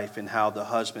the wife, and how the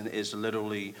husband is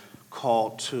literally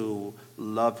called to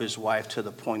love his wife to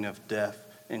the point of death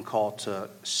and called to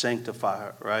sanctify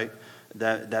her, right?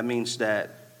 That means that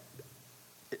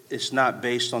it's not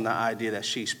based on the idea that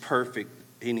she's perfect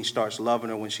and he starts loving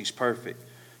her when she's perfect.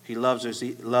 He loves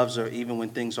her even when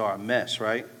things are a mess,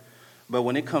 right? But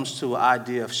when it comes to an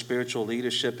idea of spiritual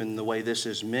leadership and the way this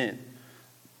is meant,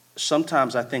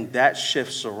 sometimes I think that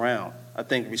shifts around. I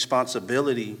think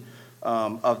responsibility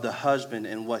of the husband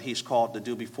and what he's called to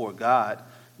do before God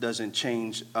doesn't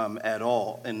change at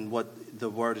all, and what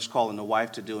the word is calling the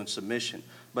wife to do in submission.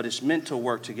 But it's meant to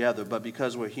work together. But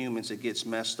because we're humans, it gets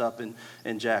messed up and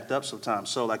jacked up sometimes.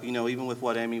 So, even with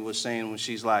what Amy was saying when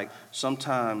she's like,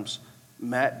 sometimes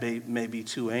Matt may be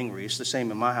too angry. It's the same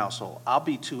in my household. I'll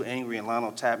be too angry and Lionel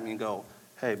will tap me and go,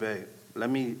 hey, babe, let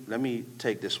me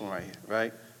take this one right here,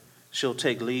 right? She'll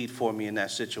take lead for me in that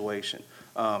situation.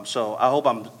 So I hope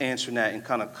I'm answering that in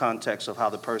kind of context of how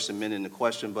the person meant in the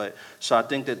question. But so I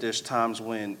think that there's times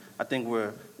when I think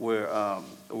we're a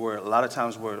lot of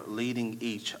times we're leading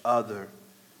each other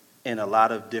in a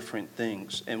lot of different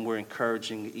things, and we're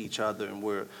encouraging each other, and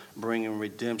we're bringing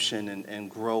redemption and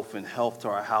growth and health to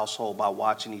our household by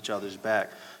watching each other's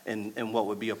back and what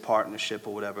would be a partnership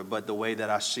or whatever. But the way that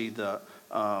I see the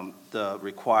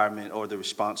requirement or the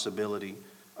responsibility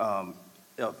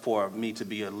for me to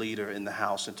be a leader in the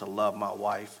house and to love my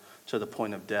wife to the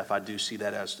point of death, I do see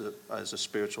that as a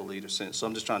spiritual leader sense. So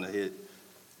I'm just trying to hit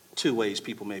two ways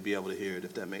people may be able to hear it,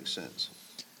 if that makes sense.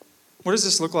 What does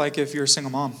this look like if you're a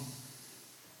single mom?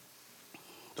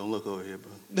 Don't look over here,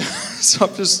 bro. So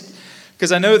I'm just,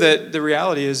 because I know that the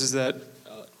reality is that,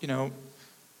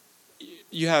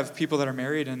 you have people that are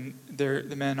married and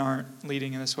the men aren't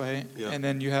leading in this way. Yeah. And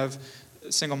then you have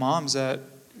single moms that,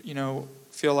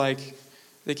 feel like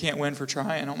they can't win for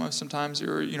trying almost sometimes.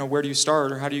 Or, where do you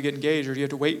start, or how do you get engaged, or do you have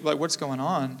to wait? Like, what's going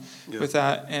on with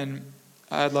that? And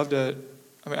I'd love to,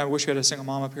 I wish we had a single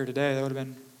mom up here today. That would have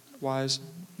been wise,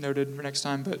 noted for next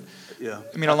time. But, Yeah.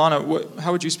 Alana,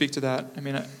 how would you speak to that?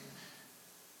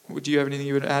 Do you have anything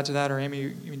you would add to that? Or Amy,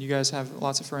 you guys have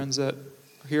lots of friends that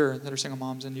are here that are single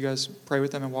moms, and you guys pray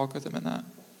with them and walk with them in that.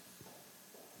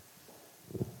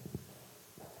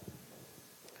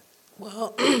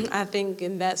 Well, I think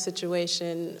in that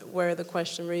situation where the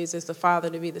question reads, is the father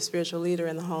to be the spiritual leader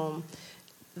in the home?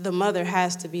 The mother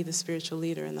has to be the spiritual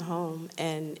leader in the home.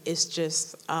 And it's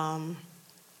just, that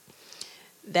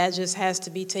just has to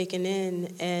be taken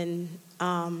in. And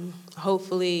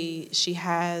hopefully she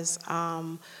has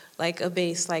like a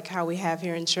base like how we have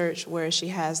here in church, where she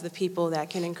has the people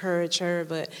that can encourage her.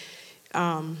 But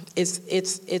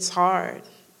it's hard.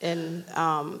 And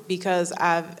because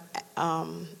I've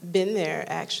been there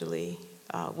actually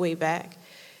way back,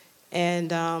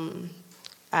 and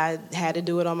I had to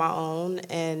do it on my own,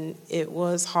 and it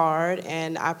was hard,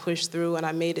 and I pushed through and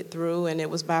I made it through, and it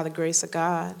was by the grace of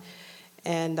God.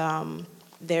 And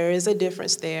there is a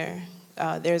difference there.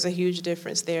 There's a huge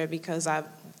difference there because I've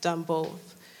done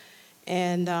both.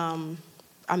 And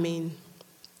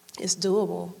it's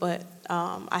doable, but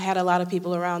I had a lot of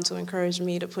people around to encourage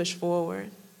me to push forward.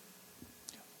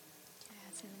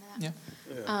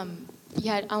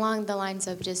 Yeah. Along the lines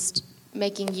of just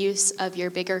making use of your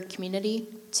bigger community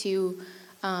to,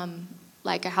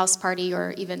 like a house party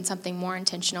or even something more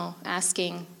intentional,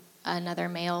 asking another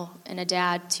male and a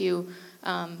dad to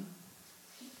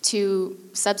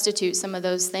substitute some of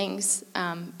those things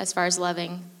as far as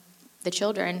loving the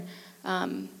children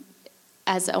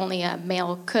as only a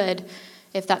male could,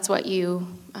 if that's what you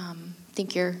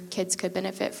think your kids could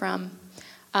benefit from.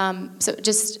 So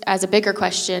just as a bigger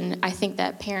question, I think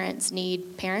that parents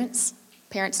need parents.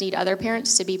 Parents need other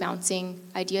parents to be bouncing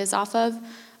ideas off of.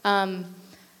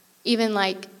 Even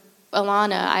like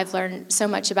Alana, I've learned so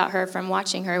much about her from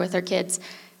watching her with her kids.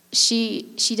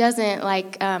 She doesn't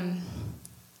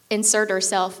insert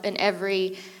herself in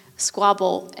every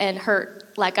squabble and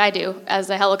hurt like I do as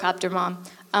a helicopter mom.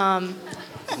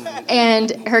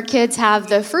 And her kids have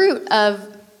the fruit of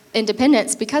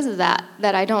independence because of that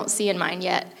I don't see in mine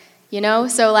yet,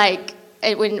 So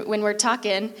when we're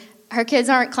talking, her kids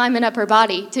aren't climbing up her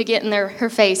body to get in her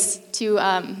face to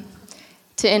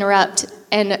interrupt,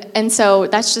 and so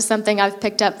that's just something I've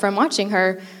picked up from watching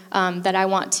her that I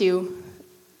want to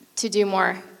do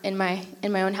more in my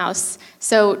own house.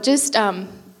 So just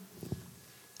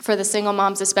for the single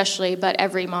moms especially, but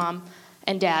every mom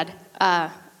and dad,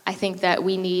 I think that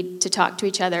we need to talk to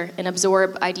each other and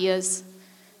absorb ideas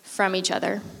from each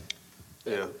other.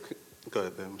 Yeah. Go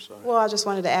ahead, Ben. I'm sorry. Well, I just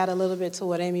wanted to add a little bit to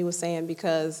what Amy was saying,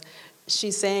 because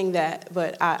she's saying that,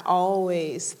 but I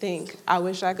always think, I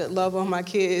wish I could love on my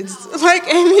kids like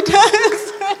Amy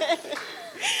does.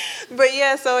 But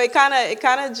yeah, so it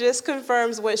kind of just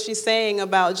confirms what she's saying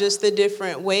about just the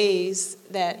different ways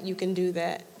that you can do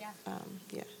that.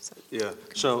 Yeah.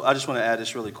 So I just want to add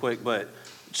this really quick, but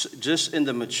just in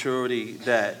the maturity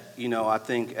that, I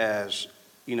think as,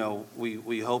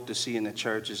 we hope to see in the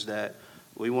church is that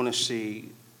we want to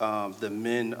see the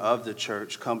men of the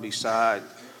church come beside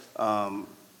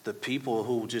the people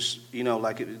who just,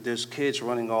 there's kids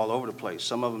running all over the place.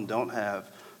 Some of them don't have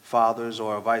fathers,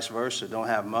 or vice versa, don't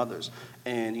have mothers.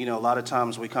 And, a lot of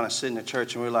times we kind of sit in the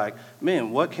church and we're like,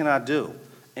 man, what can I do?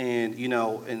 And,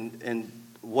 and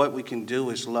what we can do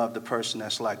is love the person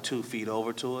that's like 2 feet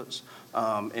over to us.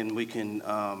 And we can,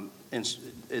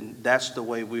 and that's the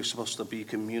way we're supposed to be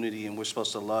community, and we're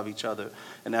supposed to love each other,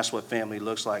 and that's what family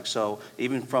looks like. So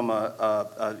even from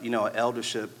an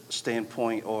eldership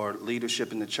standpoint or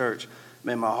leadership in the church,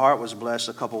 man, my heart was blessed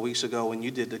a couple weeks ago when you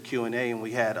did the Q&A, and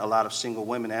we had a lot of single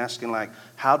women asking, like,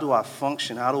 how do I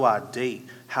function? How do I date?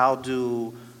 How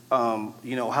do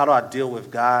I deal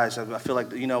with guys? I feel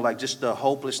like, just the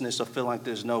hopelessness of feeling like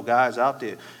there's no guys out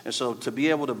there. And so to be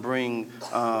able to bring,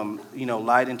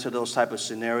 light into those type of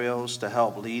scenarios to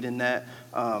help lead in that,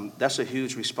 that's a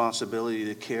huge responsibility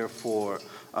to care for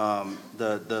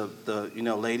the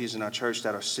ladies in our church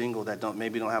that are single, that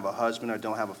maybe don't have a husband or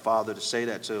don't have a father to say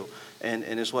that to. And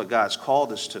it's what God's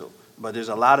called us to. But there's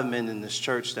a lot of men in this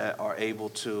church that are able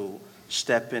to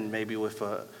step in maybe with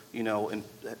a,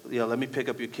 let me pick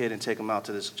up your kid and take him out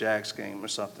to this Jags game or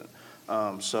something.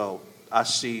 So I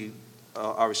see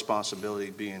our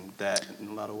responsibility being that in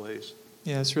a lot of ways.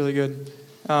 Yeah, it's really good.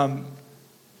 I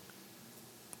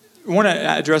want to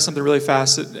address something really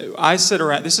fast. I sit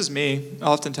around, this is me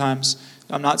oftentimes.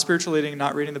 I'm not spiritual leading,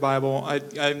 not reading the Bible.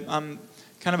 I'm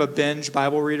kind of a binge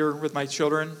Bible reader with my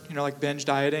children, like binge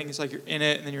dieting. It's like you're in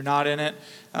it and then you're not in it.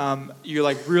 You're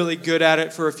like really good at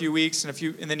it for a few weeks and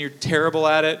then you're terrible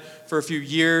at it for a few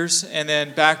years and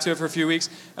then back to it for a few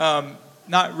weeks.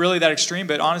 Not really that extreme,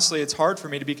 but honestly, it's hard for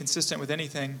me to be consistent with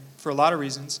anything for a lot of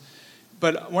reasons.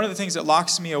 But one of the things that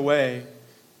locks me away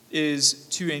is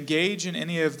to engage in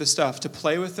any of the stuff, to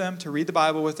play with them, to read the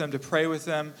Bible with them, to pray with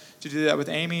them, to do that with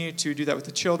Amy, to do that with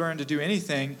the children, to do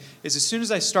anything, is as soon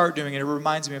as I start doing it, it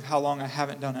reminds me of how long I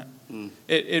haven't done it.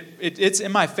 It's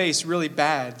in my face really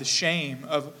bad, the shame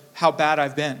of how bad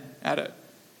I've been at it.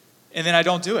 And then I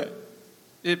don't do it.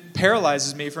 It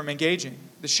paralyzes me from engaging,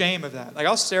 the shame of that. Like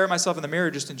I'll stare at myself in the mirror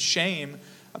just in shame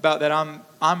about that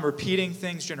I'm repeating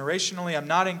things generationally, I'm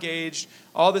not engaged,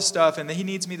 all this stuff, and he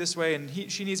needs me this way, and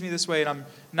she needs me this way, and I'm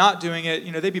not doing it.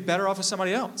 They'd be better off with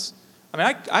somebody else. I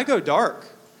mean, I go dark.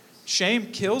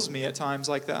 Shame kills me at times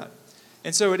like that.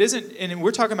 And so it isn't, and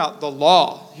we're talking about the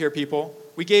law here, people.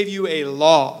 We gave you a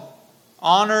law.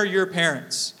 Honor your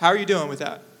parents. How are you doing with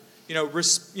that?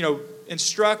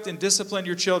 Instruct and discipline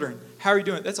your children. How are you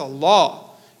doing? That's a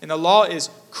law. And the law is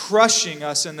crushing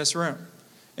us in this room.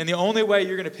 And the only way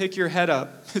you're going to pick your head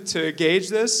up to gauge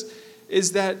this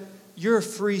is that you're a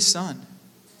free son.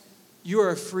 You are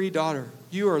a free daughter.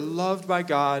 You are loved by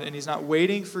God, and He's not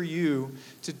waiting for you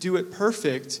to do it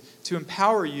perfect to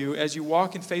empower you as you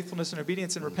walk in faithfulness and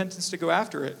obedience and repentance to go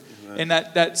after it. Right. And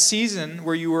that season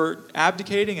where you were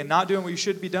abdicating and not doing what you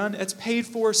should be done, it's paid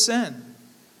for sin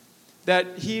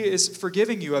that He is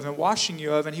forgiving you of and washing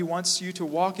you of, and He wants you to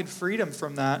walk in freedom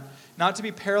from that, not to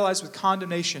be paralyzed with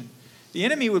condemnation. The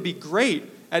enemy would be great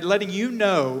at letting you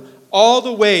know all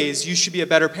the ways you should be a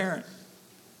better parent.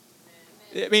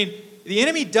 I mean, the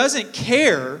enemy doesn't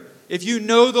care if you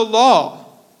know the law.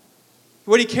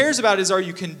 What he cares about is, are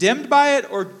you condemned by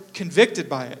it or convicted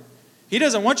by it? He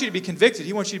doesn't want you to be convicted.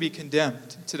 He wants you to be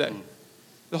condemned today.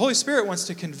 The Holy Spirit wants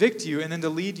to convict you and then to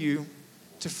lead you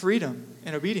to freedom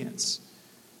and obedience.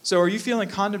 So are you feeling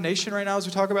condemnation right now as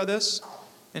we talk about this?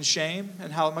 And shame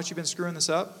and how much you've been screwing this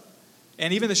up?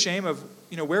 And even the shame of,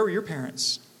 where were your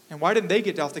parents? And why didn't they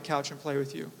get off the couch and play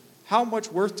with you? How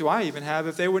much worth do I even have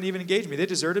if they wouldn't even engage me? They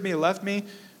deserted me, left me.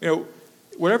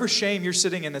 Whatever shame you're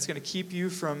sitting in that's going to keep you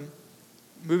from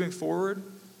moving forward,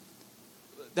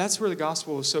 that's where the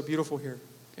gospel is so beautiful here.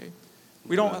 Okay?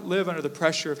 We don't live under the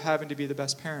pressure of having to be the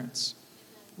best parents.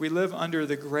 We live under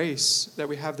the grace that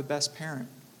we have the best parent.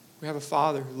 We have a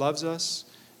Father who loves us,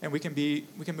 and we can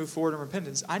move forward in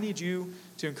repentance. I need you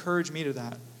to encourage me to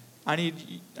that.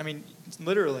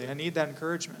 Literally, I need that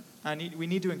encouragement. We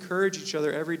need to encourage each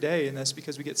other every day in this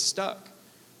because we get stuck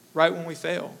right when we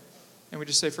fail. And we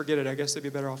just say, forget it. I guess they'd be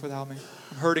better off without me.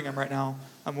 I'm hurting them right now.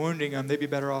 I'm wounding them. They'd be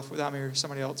better off without me or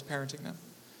somebody else parenting them.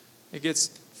 It gets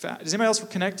fat. Does anybody else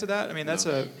connect to that? I mean, that's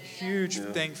a huge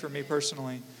thing for me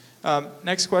personally.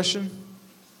 Next question.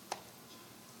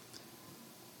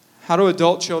 How do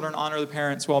adult children honor the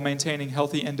parents while maintaining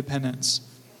healthy independence?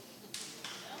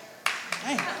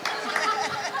 Hey.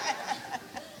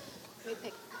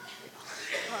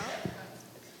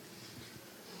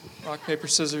 Rock, paper,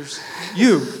 scissors.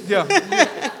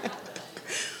 Yeah.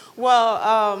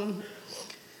 Well,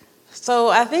 so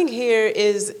I think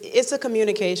it's a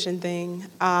communication thing.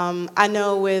 I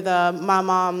know with my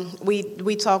mom,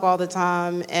 we talk all the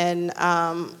time, and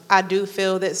I do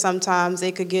feel that sometimes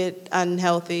it could get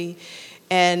unhealthy,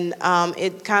 and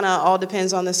it kind of all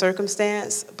depends on the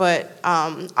circumstance. But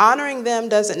honoring them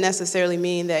doesn't necessarily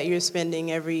mean that you're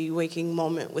spending every waking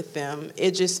moment with them.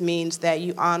 It just means that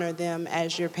you honor them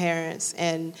as your parents,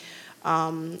 and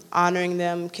honoring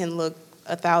them can look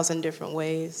 1,000 different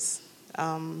ways.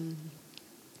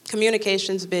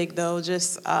 Communication's big, though.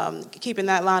 Just keeping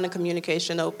that line of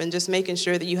communication open, just making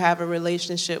sure that you have a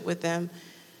relationship with them.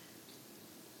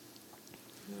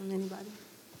 Anybody?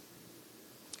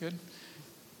 Good.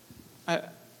 I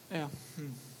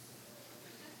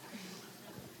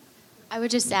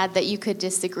would just add that you could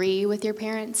disagree with your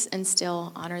parents and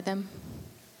still honor them.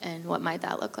 And what might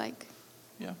that look like?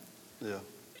 Yeah. Yeah.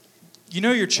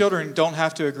 Your children don't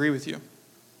have to agree with you.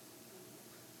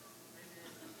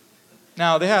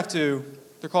 Now, they're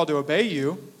called to obey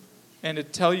you and to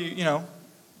tell you,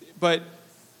 but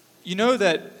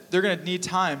that they're going to need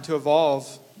time to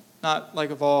evolve, not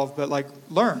like evolve, but like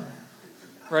learn.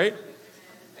 right?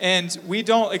 And we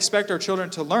don't expect our children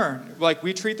to learn. Like,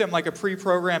 we treat them like a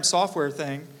pre-programmed software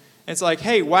thing. It's like,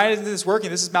 hey, why isn't this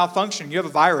working? This is malfunctioning. You have a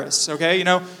virus, okay?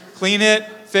 Clean it,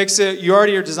 fix it. You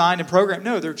already are designed and programmed.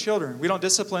 No, they're children. We don't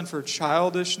discipline for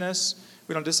childishness.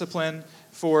 We don't discipline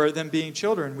for them being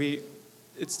children.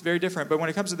 It's very different. But when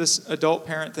it comes to this adult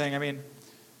parent thing, I mean,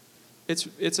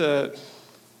 it's a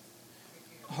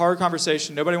hard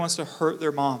conversation. Nobody wants to hurt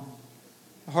their mom.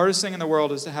 The hardest thing in the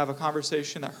world is to have a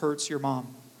conversation that hurts your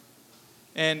mom.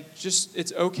 And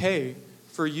it's okay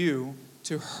for you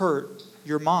to hurt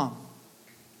your mom.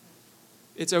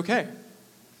 It's okay.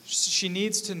 She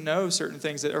needs to know certain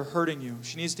things that are hurting you.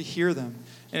 She needs to hear them.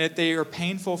 And if they are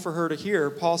painful for her to hear,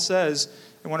 Paul says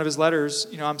in one of his letters,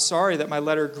 I'm sorry that my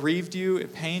letter grieved you,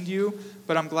 it pained you,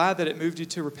 but I'm glad that it moved you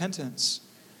to repentance.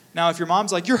 Now, if your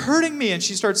mom's like, you're hurting me, and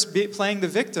she starts playing the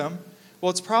victim, well,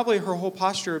 it's probably her whole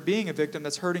posture of being a victim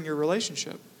that's hurting your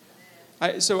relationship.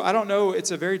 So I don't know.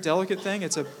 It's a very delicate thing.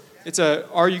 It's a.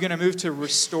 Are you going to move to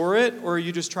restore it, or are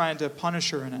you just trying to punish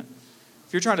her in it?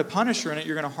 If you're trying to punish her in it,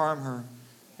 you're going to harm her,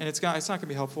 and it's not going to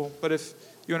be helpful. But if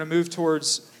you want to move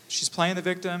towards, she's playing the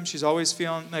victim, she's always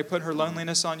feeling like putting her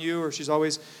loneliness on you, or she's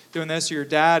always doing this, or your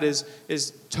dad is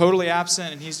totally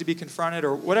absent and needs to be confronted,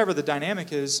 or whatever the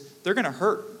dynamic is, they're going to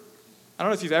hurt. I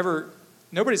don't know if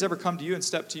nobody's ever come to you and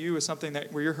stepped to you with something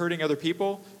where you're hurting other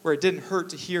people, where it didn't hurt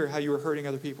to hear how you were hurting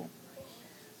other people.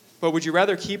 But would you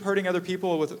rather keep hurting other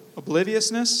people with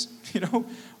obliviousness,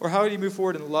 or how would you move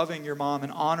forward in loving your mom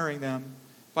and honoring them,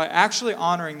 by actually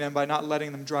honoring them by not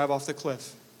letting them drive off the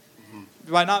cliff,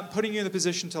 by not putting you in the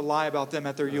position to lie about them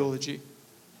at their eulogy?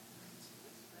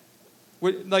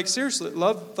 Seriously,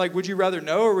 love, would you rather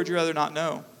know or would you rather not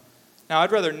know? Now,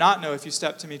 I'd rather not know if you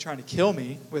stepped to me trying to kill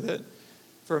me with it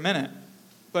for a minute.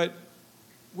 But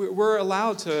we're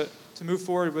allowed to move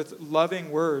forward with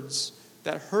loving words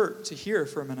that hurt to hear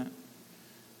for a minute.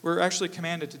 We're actually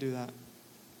commanded to do that.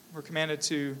 We're commanded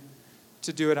to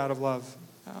do it out of love.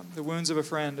 The wounds of a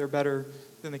friend are better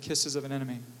than the kisses of an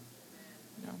enemy.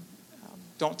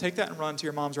 Don't take that and run to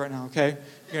your moms right now, okay?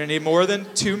 You're going to need more than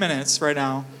 2 minutes right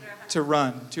now to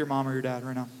run to your mom or your dad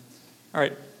right now. All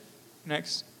right,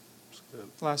 next.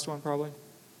 Last one, probably.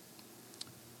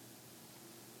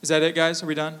 Is that it, guys? Are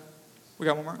we done? We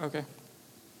got one more? Okay.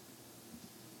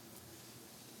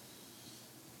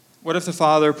 What if the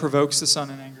father provokes the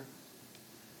son in anger?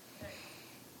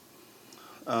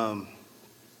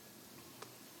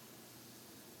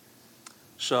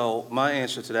 So my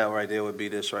answer to that right there would be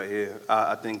this right here.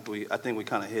 I think we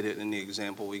kind of hit it in the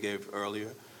example we gave earlier,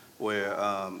 where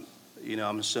I'm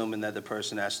assuming that the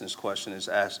person asking this question is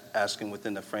asking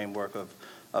within the framework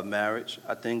of marriage.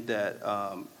 I think that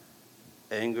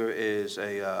anger is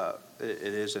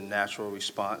a natural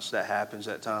response that happens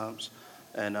at times.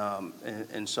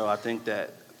 And so I think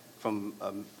that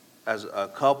as a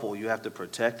couple, you have to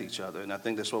protect each other. And I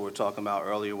think that's what we're talking about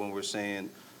earlier when we're saying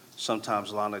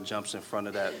sometimes Lana jumps in front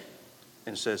of that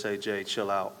and says, hey, Jay,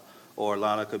 chill out. Or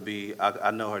Lana could be,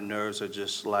 I know her nerves are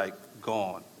just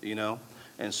gone,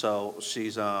 And so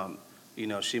she's,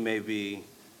 she may be,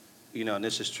 and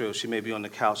this is true, she may be on the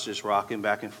couch just rocking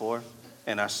back and forth.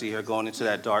 And I see her going into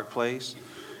that dark place.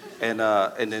 And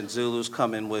then Zulu's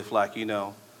coming with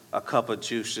a cup of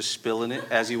juice, just spilling it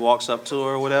as he walks up to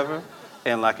her or whatever,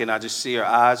 and I just see her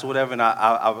eyes or whatever, and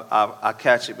I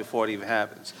catch it before it even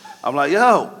happens. I'm like,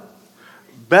 yo,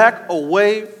 back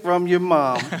away from your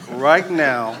mom right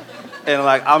now, and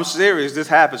I'm serious. This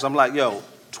happens. I'm like, yo,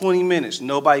 20 minutes,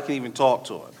 nobody can even talk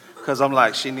to her, because I'm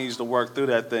like, she needs to work through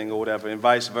that thing or whatever, and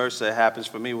vice versa. It happens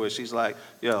for me where she's like,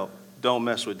 yo, don't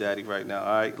mess with daddy right now,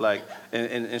 all right,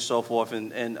 and so forth,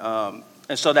 and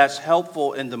so that's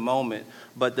helpful in the moment.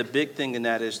 But the big thing in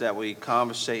that is that we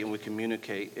conversate and we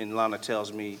communicate. And Lana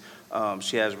tells me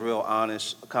she has real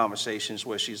honest conversations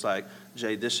where she's like,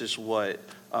 Jay, this is what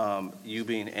you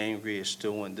being angry is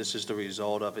doing. This is the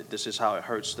result of it. This is how it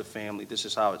hurts the family. This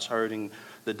is how it's hurting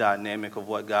the dynamic of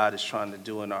what God is trying to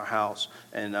do in our house.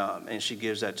 And she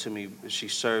gives that to me. She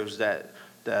serves that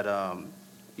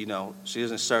she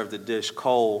doesn't serve the dish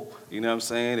cold. You know what I'm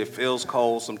saying? It feels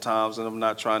cold sometimes, and I'm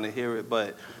not trying to hear it.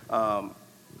 But a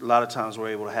lot of times we're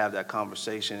able to have that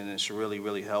conversation, and it's really,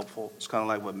 really helpful. It's kind of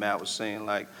like what Matt was saying.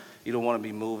 You don't want to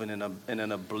be moving in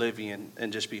an oblivion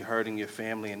and just be hurting your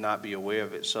family and not be aware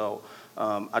of it. So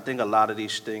I think a lot of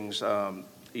these things,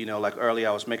 earlier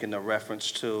I was making the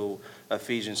reference to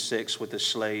Ephesians 6 with the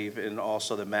slave and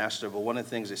also the master. But one of the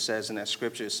things it says in that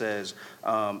scripture, it says,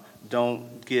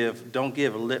 don't give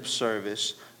lip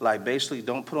service. Basically,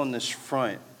 don't put on this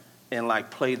front and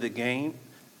play the game,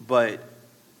 but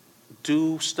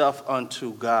do stuff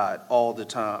unto God all the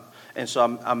time. And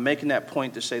so I'm making that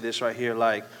point to say this right here,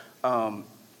 like,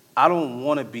 I don't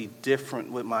want to be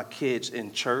different with my kids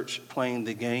in church playing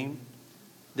the game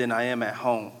than I am at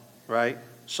home, right?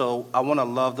 So I want to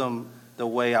love them the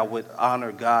way I would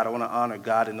honor God. I want to honor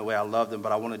God in the way I love them,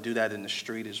 but I want to do that in the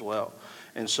street as well.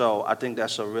 And so I think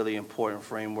that's a really important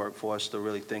framework for us to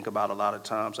really think about a lot of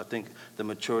times. I think the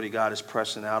maturity God is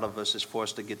pressing out of us is for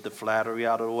us to get the flattery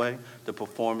out of the way, the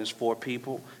performance for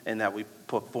people, and that we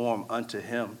perform unto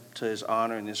Him, to His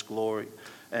honor and His glory,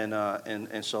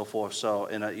 and so forth. So,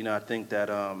 and I think that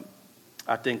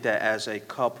as a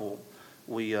couple,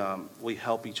 we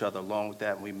help each other along with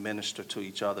that, and we minister to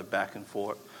each other back and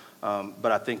forth.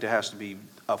 But I think there has to be,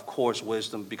 of course,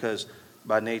 wisdom, because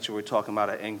by nature we're talking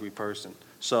about an angry person.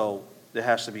 So there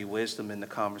has to be wisdom in the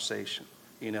conversation.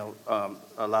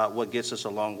 What gets us a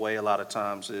long way a lot of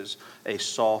times is a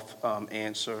soft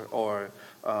answer, or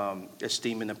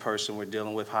esteeming the person we're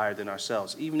dealing with higher than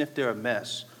ourselves, even if they're a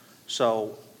mess.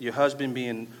 So your husband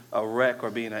being a wreck or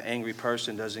being an angry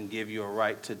person doesn't give you a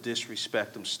right to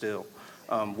disrespect them still.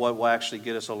 What will actually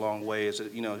get us a long way is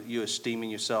you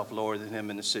esteeming yourself lower than him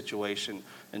in the situation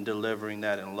and delivering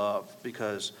that in love,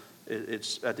 because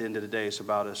it's at the end of the day, it's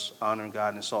about us honoring God,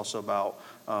 and it's also about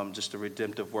just the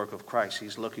redemptive work of Christ.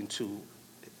 He's looking to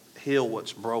heal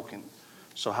what's broken.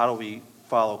 So how do we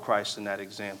follow Christ in that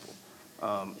example? So.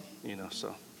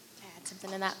 I had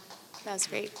something in that. That was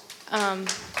great.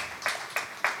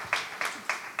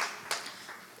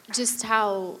 Just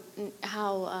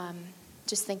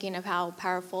just thinking of how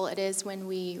powerful it is when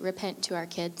we repent to our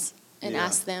kids and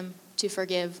ask them to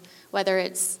forgive, whether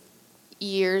it's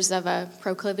years of a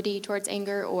proclivity towards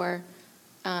anger or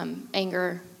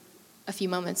anger a few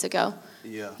moments ago.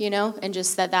 Yeah. And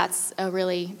just that's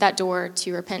that door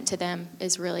to repent to them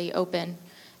is really open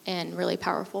and really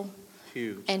powerful.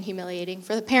 Huge. And humiliating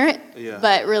for the parent,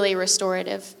 but really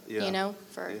restorative,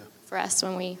 for us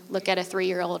when we look at a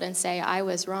 3-year-old and say, I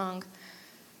was wrong.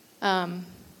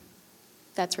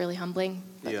 That's really humbling,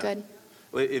 but good.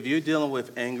 If you're dealing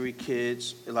with angry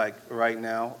kids, like right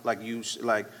now, like you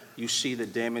see the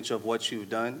damage of what you've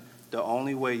done, the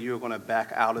only way you're going to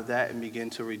back out of that and begin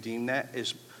to redeem that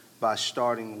is by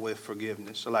starting with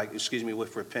forgiveness,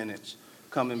 with repentance.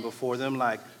 Coming before them,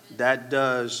 like that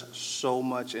does so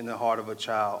much in the heart of a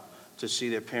child, to see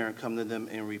their parent come to them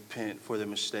and repent for their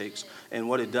mistakes. And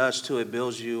what it does too, it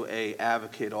builds you an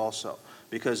advocate also.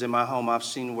 Because in my home, I've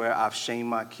seen where I've shamed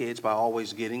my kids by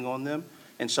always getting on them.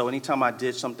 And so anytime I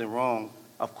did something wrong,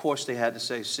 of course they had to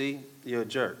say, see, you're a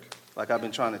jerk. Like I've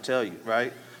been trying to tell you,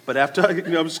 right? But after,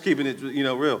 I'm just keeping it,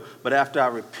 real. But after I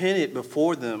repented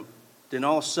before them, then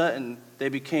all of a sudden they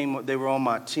were on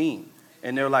my team.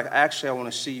 And they're like, actually, I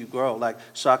want to see you grow. Like,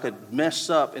 so I could mess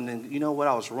up and then, I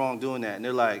was wrong doing that. And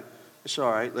they're like, it's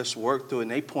all right, let's work through it.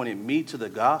 And they pointed me to the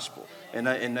gospel. And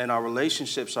our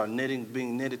relationships are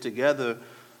being knitted together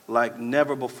like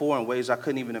never before in ways I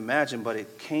couldn't even imagine. But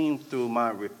it came through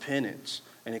my repentance.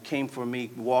 And it came from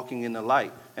me walking in the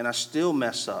light. And I still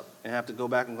mess up and have to go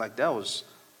back and that was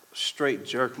a straight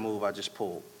jerk move I just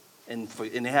pulled. And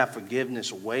they have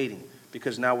forgiveness waiting,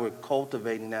 because now we're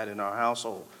cultivating that in our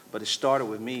household. But it started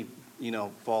with me,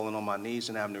 falling on my knees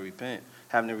and having to repent.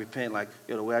 Like,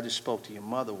 the way I just spoke to your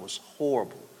mother was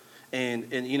horrible.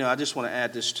 And I just want to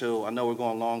add this too. I know we're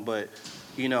going long, but,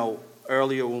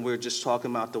 earlier when we were just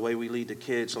talking about the way we lead the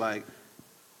kids, like,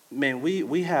 man,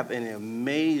 we have an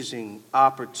amazing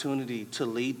opportunity to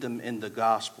lead them in the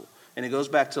gospel. And it goes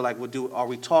back to, are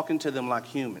we talking to them like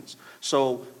humans?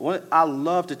 So what I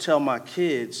love to tell my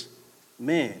kids,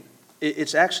 man,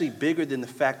 it's actually bigger than the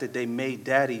fact that they made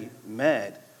daddy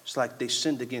mad. It's like they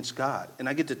sinned against God. And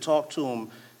I get to talk to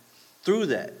them through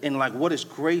that. And what is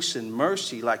grace and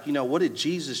mercy? What did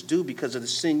Jesus do because of the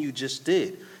sin you just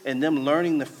did? And them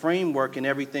learning the framework and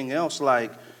everything else,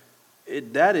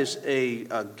 that is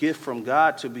a gift from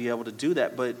God to be able to do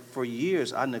that. But for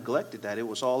years, I neglected that. It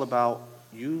was all about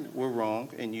you were wrong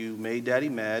and you made daddy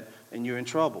mad and you're in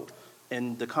trouble.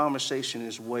 And the conversation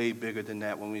is way bigger than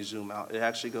that when we zoom out. It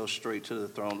actually goes straight to the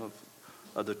throne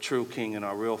of the true King and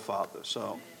our real Father.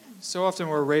 So often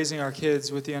we're raising our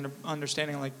kids with the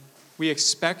understanding, we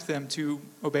expect them to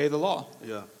obey the law.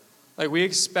 Yeah. We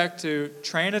expect to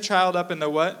train a child up in the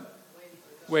what?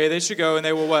 Way they should go, and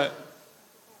they will what?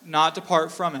 Not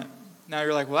depart from it. Now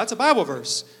you're like, well, that's a Bible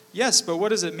verse. Yes, but what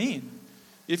does it mean?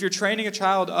 If you're training a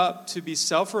child up to be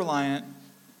self-reliant,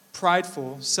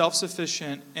 prideful,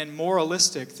 self-sufficient, and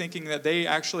moralistic, thinking that they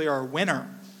actually are a winner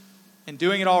and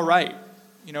doing it all right,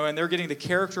 and they're getting the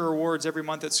character awards every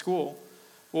month at school,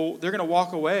 well, they're going to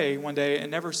walk away one day and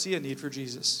never see a need for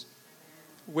Jesus.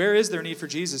 Where is there need for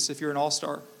Jesus if you're an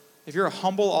all-star? If you're a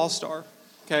humble all-star,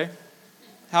 okay?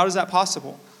 How is that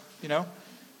possible? You know?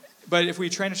 But if we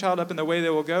train a child up in the way they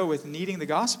will go with needing the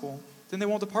gospel, then they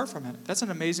won't depart from it. That's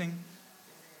an amazing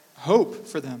hope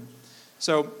for them.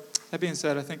 So, that being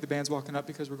said, I think the band's walking up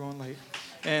because we're going late.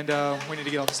 And we need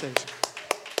to get off the stage.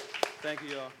 Thank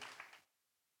you, y'all.